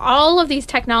time of all of these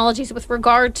technologies with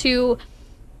regard to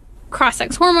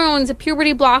cross-sex hormones,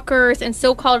 puberty blockers, and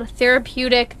so-called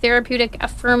therapeutic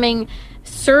affirming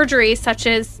surgeries such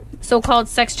as so-called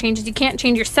sex changes. You can't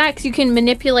change your sex, you can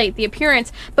manipulate the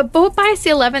appearance. But Pope Pius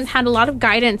XI had a lot of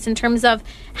guidance in terms of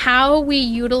how we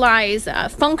utilize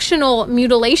functional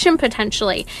mutilation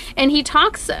potentially. And he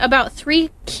talks about three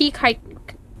key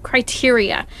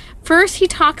criteria. First, he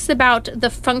talks about the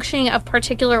functioning of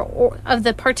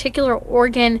the particular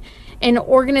organ and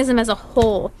organism as a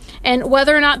whole, and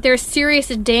whether or not there's serious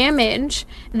damage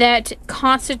that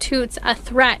constitutes a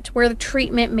threat where the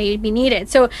treatment may be needed.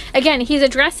 So again, he's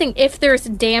addressing if there's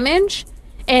damage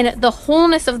and the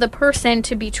wholeness of the person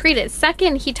to be treated.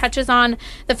 Second, he touches on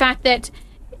the fact that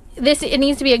it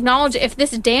needs to be acknowledged if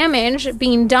this damage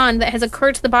being done that has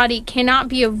occurred to the body cannot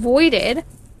be avoided,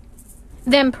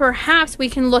 then perhaps we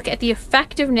can look at the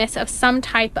effectiveness of some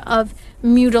type of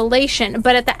mutilation.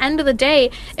 But at the end of the day,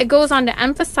 it goes on to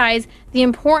emphasize the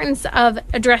importance of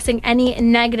addressing any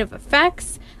negative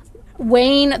effects,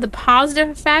 weighing the positive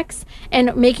effects,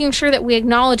 and making sure that we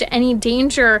acknowledge any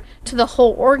danger to the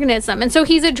whole organism. And so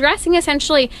he's addressing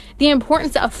essentially the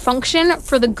importance of function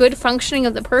for the good functioning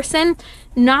of the person,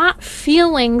 not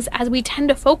feelings as we tend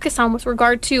to focus on with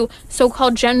regard to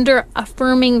so-called gender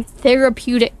affirming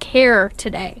therapeutic care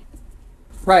today.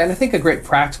 Right, and I think a great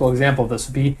practical example of this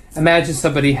would be, imagine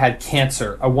somebody had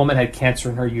cancer, a woman had cancer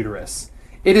in her uterus.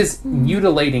 It is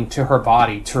mutilating to her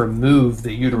body to remove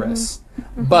the uterus.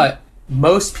 But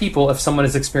most people, if someone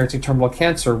is experiencing terminal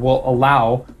cancer, will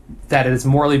allow that it is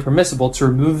morally permissible to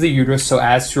remove the uterus so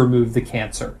as to remove the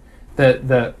cancer.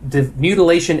 The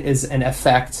mutilation is an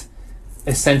effect,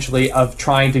 essentially, of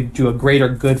trying to do a greater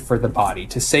good for the body,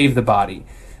 to save the body.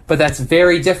 But that's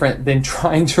very different than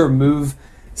trying to remove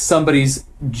somebody's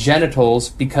genitals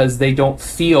because they don't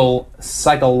feel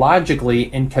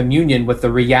psychologically in communion with the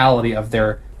reality of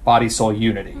their body-soul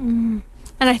unity. And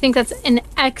I think that's an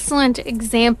excellent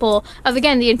example of,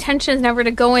 again, the intention is never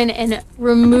to go in and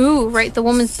remove, right, the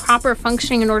woman's proper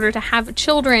functioning in order to have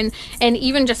children and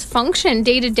even just function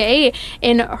day to day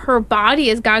in her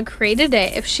body as God created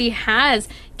it if she has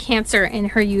cancer in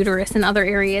her uterus and other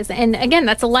areas. And again,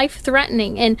 that's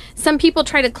life-threatening. And some people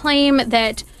try to claim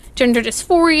that gender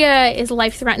dysphoria is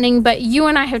life-threatening, but you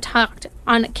and I have talked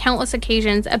on countless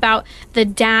occasions about the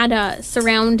data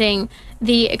surrounding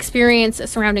the experience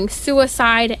surrounding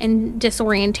suicide and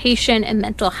disorientation and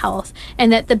mental health,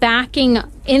 and that the backing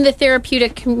in the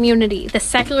therapeutic community, the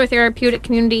secular therapeutic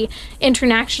community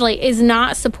internationally, is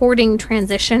not supporting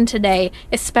transition today,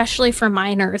 especially for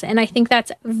minors. And I think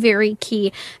that's very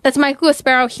key. That's Michael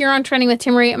Guasparo here on Trending with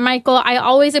Timmerie. Michael, I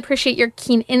always appreciate your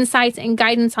keen insights and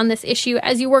guidance on this issue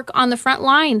as you work on the front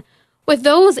line with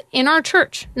those in our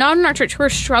church, not in our church, who are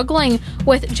struggling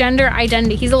with gender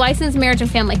identity. He's a licensed marriage and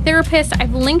family therapist.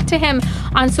 I've linked to him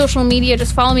on social media.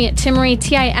 Just follow me at Timmerie,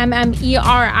 Timmerie,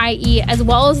 as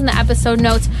well as in the episode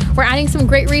notes. We're adding some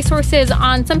great resources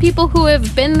on some people who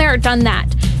have been there, done that,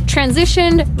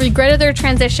 transitioned, regretted their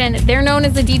transition. They're known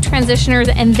as the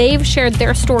detransitioners, and they've shared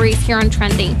their stories here on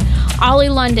Trending. Ollie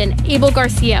London, Abel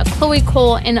Garcia, Chloe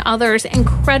Cole, and others.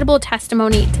 Incredible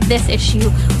testimony to this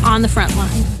issue on the front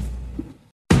line.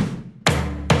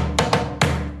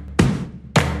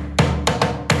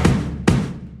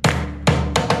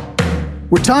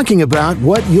 We're talking about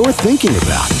what you're thinking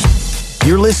about.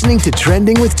 You're listening to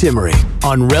Trending with Timmerie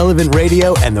on Relevant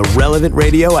Radio and the Relevant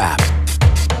Radio app.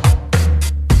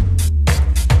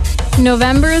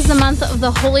 November is the month of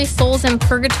the Holy Souls in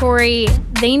Purgatory.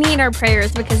 They need our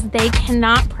prayers because they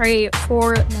cannot pray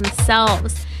for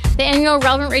themselves. The annual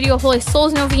Relevant Radio Holy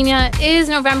Souls Novena is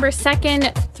November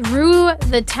 2nd through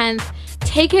the 10th.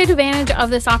 Take advantage of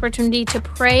this opportunity to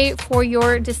pray for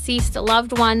your deceased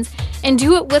loved ones and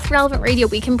do it with Relevant Radio.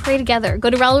 We can pray together.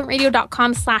 Go to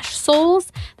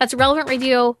relevantradio.com/souls. That's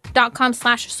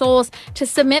relevantradio.com/souls to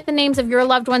submit the names of your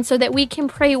loved ones so that we can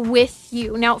pray with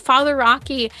you. Now, Father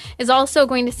Rocky is also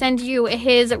going to send you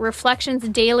his reflections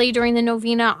daily during the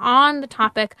novena on the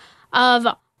topic of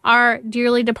our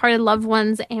dearly departed loved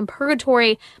ones and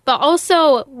purgatory. But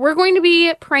also, we're going to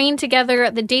be praying together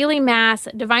the daily Mass,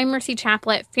 Divine Mercy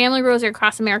Chaplet, Family Rosary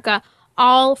across America,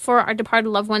 all for our departed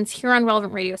loved ones here on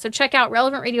Relevant Radio. So check out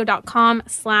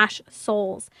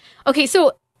relevantradio.com/souls. Okay,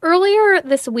 so earlier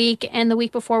this week and the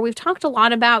week before, we've talked a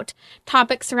lot about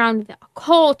topics around the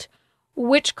occult,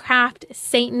 witchcraft,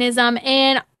 Satanism,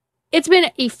 and it's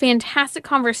been a fantastic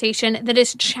conversation that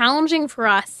is challenging for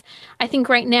us, I think,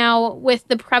 right now with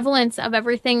the prevalence of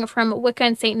everything from Wicca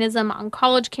and Satanism on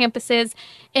college campuses,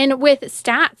 and with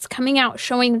stats coming out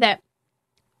showing that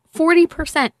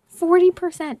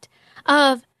 40%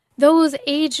 of those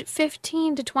age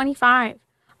 15 to 25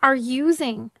 are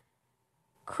using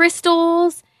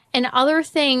crystals and other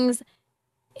things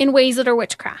in ways that are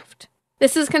witchcraft.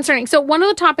 This is concerning. So one of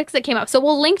the topics that came up, so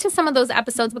we'll link to some of those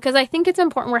episodes because I think it's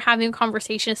important we're having a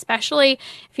conversation, especially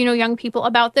if you know young people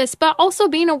about this, but also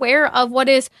being aware of what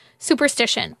is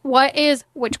superstition, what is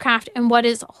witchcraft, and what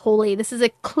is holy. This is a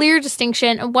clear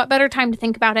distinction, and what better time to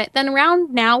think about it than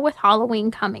around now with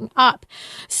Halloween coming up.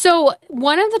 So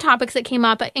one of the topics that came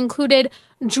up included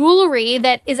jewelry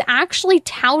that is actually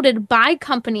touted by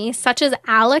companies such as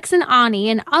Alex and Ani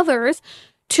and others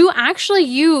to actually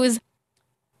use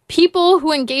people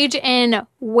who engage in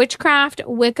witchcraft,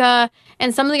 Wicca,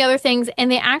 and some of the other things, and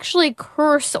they actually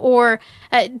curse or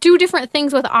do different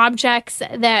things with objects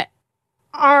that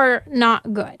are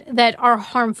not good, that are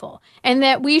harmful, and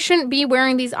that we shouldn't be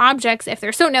wearing these objects if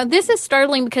they're so. Now, this is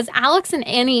startling because Alex and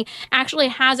Ani actually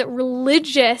has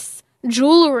religious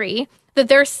jewelry that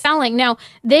they're selling. Now,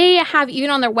 they have even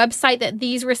on their website that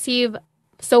these receive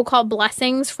so-called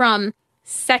blessings from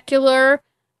secular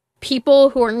people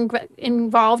who are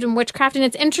involved in witchcraft. And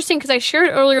it's interesting because I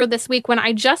shared earlier this week when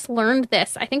I just learned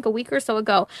this, I think a week or so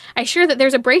ago, I shared that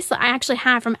there's a bracelet I actually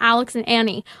have from Alex and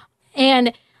Ani.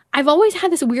 And I've always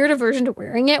had this weird aversion to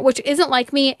wearing it, which isn't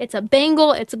like me. It's a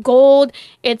bangle, it's gold,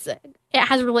 it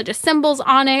has religious symbols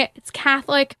on it, it's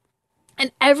Catholic.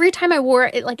 And every time I wore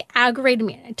it, it like aggravated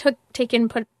me. I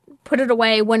put it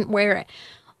away, wouldn't wear it.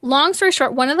 Long story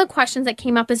short, one of the questions that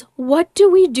came up is, what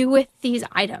do we do with these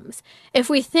items? If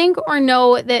we think or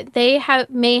know that they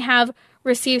may have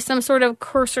received some sort of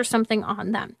curse or something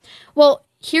on them. Well,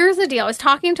 here's the deal. I was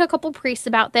talking to a couple priests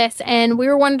about this, and we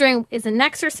were wondering, is an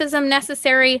exorcism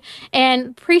necessary? And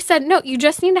the priest said, no, you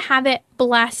just need to have it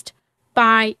blessed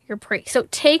by your priest. So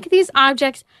take these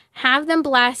objects, have them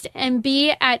blessed, and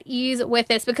be at ease with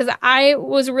this, because I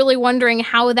was really wondering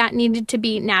how that needed to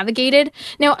be navigated.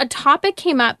 Now, a topic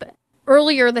came up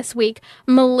earlier this week.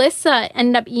 Melissa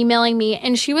ended up emailing me,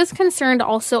 and she was concerned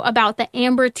also about the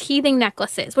amber teething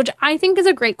necklaces, which I think is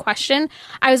a great question.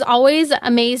 I was always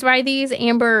amazed by these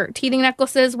amber teething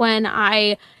necklaces when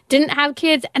I didn't have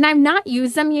kids, and I've not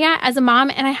used them yet as a mom,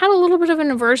 and I had a little bit of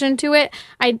an aversion to it.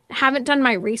 I haven't done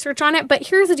my research on it, but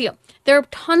here's the deal. There are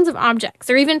tons of objects.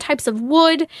 There are even types of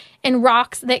wood and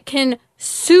rocks that can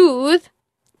soothe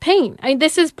pain. I mean,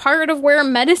 this is part of where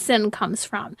medicine comes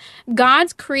from.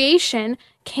 God's creation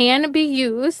can be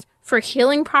used for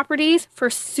healing properties, for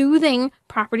soothing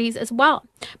properties as well.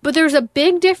 But there's a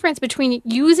big difference between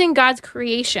using God's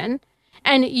creation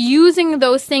and using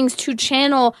those things to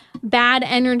channel bad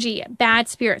energy, bad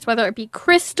spirits, whether it be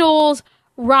crystals,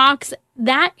 rocks.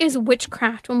 That is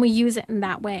witchcraft when we use it in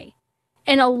that way.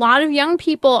 And a lot of young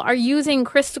people are using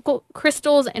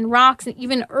crystals and rocks and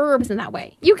even herbs in that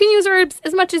way. You can use herbs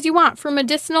as much as you want for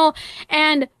medicinal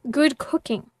and good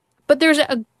cooking. But there's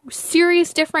a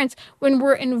serious difference when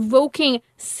we're invoking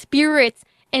spirits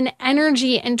and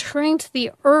energy and turning to the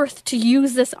earth to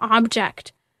use this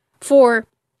object for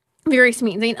various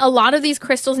means. I mean, a lot of these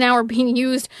crystals now are being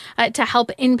used to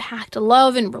help impact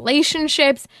love and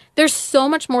relationships. There's so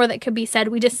much more that could be said.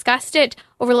 We discussed it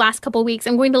over the last couple of weeks.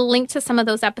 I'm going to link to some of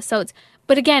those episodes.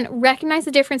 But again, recognize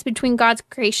the difference between God's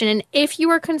creation. And if you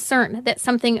are concerned that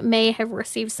something may have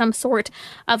received some sort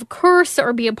of curse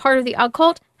or be a part of the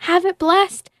occult, have it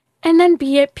blessed and then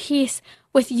be at peace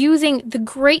with using the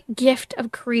great gift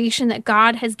of creation that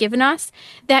God has given us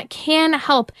that can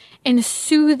help in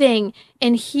soothing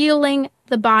and healing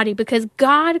the body, because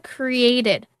God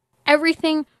created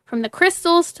everything from the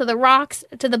crystals to the rocks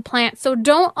to the plants. So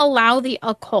don't allow the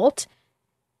occult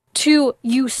to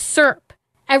usurp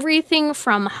everything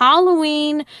from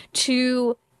Halloween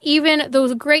to even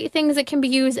those great things that can be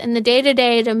used in the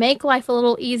day-to-day to make life a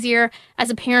little easier as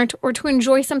a parent or to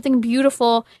enjoy something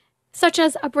beautiful such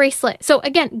as a bracelet. So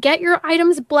again, get your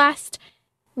items blessed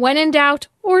when in doubt,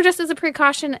 or just as a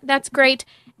precaution, that's great,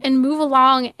 and move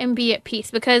along and be at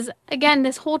peace. Because again,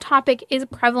 this whole topic is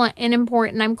prevalent and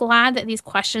important. I'm glad that these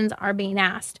questions are being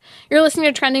asked. You're listening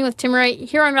to Trending with Timmerie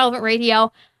here on Relevant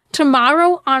Radio.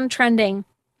 Tomorrow on Trending,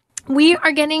 we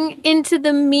are getting into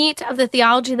the meat of the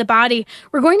theology of the body.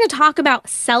 We're going to talk about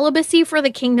celibacy for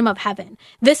the kingdom of heaven.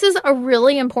 This is a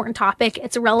really important topic.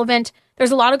 It's relevant.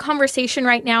 There's a lot of conversation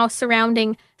right now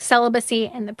surrounding celibacy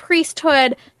and the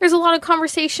priesthood. There's a lot of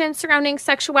conversation surrounding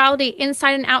sexuality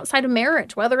inside and outside of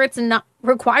marriage, whether it's not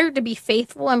required to be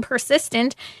faithful and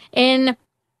persistent in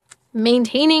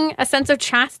maintaining a sense of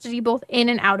chastity both in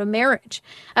and out of marriage.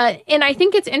 And I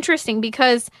think it's interesting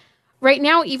because Right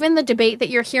now, even the debate that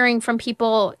you're hearing from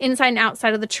people inside and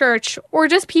outside of the church, or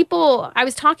just people, I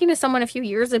was talking to someone a few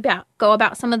years ago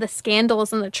about some of the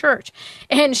scandals in the church,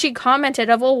 and she commented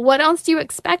of, well, what else do you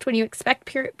expect when you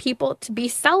expect people to be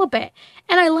celibate?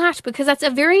 And I laughed because that's a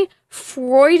very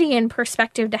Freudian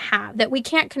perspective to have, that we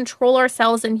can't control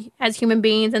ourselves as human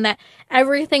beings and that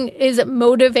everything is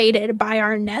motivated by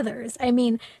our nethers. I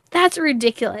mean, that's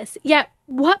ridiculous. Yet,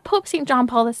 what Pope St. John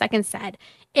Paul II said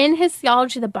in his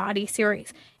Theology of the Body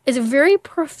series is very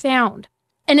profound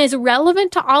and is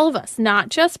relevant to all of us, not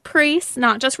just priests,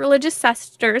 not just religious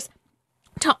sisters,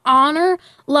 to honor,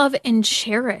 love, and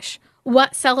cherish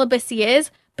what celibacy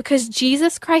is, because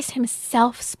Jesus Christ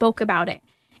himself spoke about it.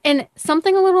 And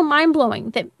something a little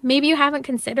mind-blowing that maybe you haven't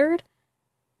considered,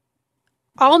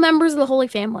 all members of the Holy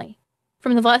Family,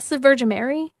 from the Blessed Virgin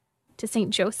Mary to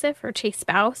St. Joseph, her chaste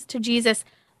spouse, to Jesus,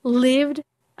 lived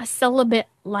a celibate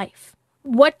life.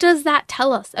 What does that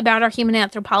tell us about our human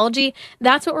anthropology?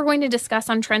 That's what we're going to discuss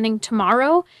on Trending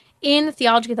tomorrow in the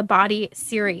Theology of the Body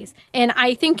series. And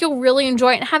I think you'll really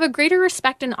enjoy it and have a greater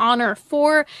respect and honor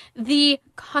for the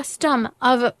custom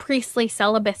of priestly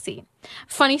celibacy.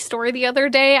 Funny story, the other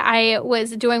day, I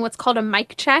was doing what's called a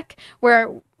mic check,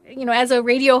 where, you know, as a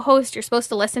radio host, you're supposed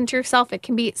to listen to yourself. It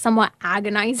can be somewhat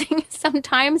agonizing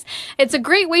sometimes. It's a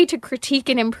great way to critique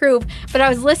and improve. But I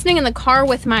was listening in the car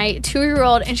with my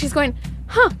 2-year-old, and she's going,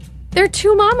 there are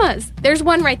 2 mamas. There's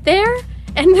one right there,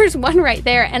 and there's one right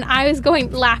there. And I was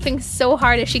laughing so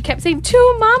hard as she kept saying,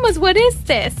 2 mamas, what is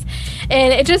this?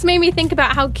 And it just made me think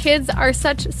about how kids are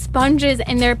such sponges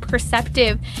and they're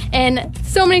perceptive. And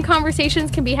so many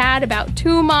conversations can be had about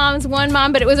 2 moms, 1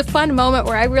 mom, but it was a fun moment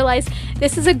where I realized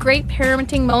this is a great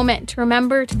parenting moment to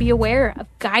remember to be aware of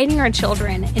guiding our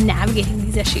children in navigating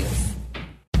these issues.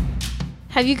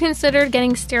 Have you considered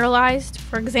getting sterilized?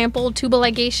 For example, tubal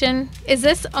ligation? Is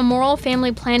this a moral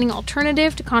family planning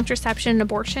alternative to contraception and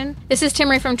abortion? This is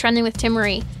Timmerie from Trending with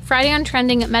Timmerie. Friday on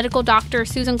Trending, medical doctor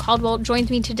Susan Caldwell joins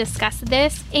me to discuss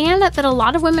this, and that a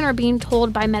lot of women are being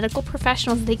told by medical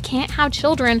professionals they can't have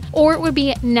children or it would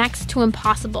be next to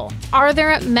impossible. Are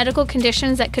there medical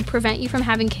conditions that could prevent you from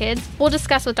having kids? We'll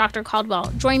discuss with Dr.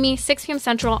 Caldwell. Join me 6 p.m.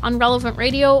 Central on Relevant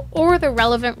Radio or the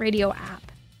Relevant Radio app.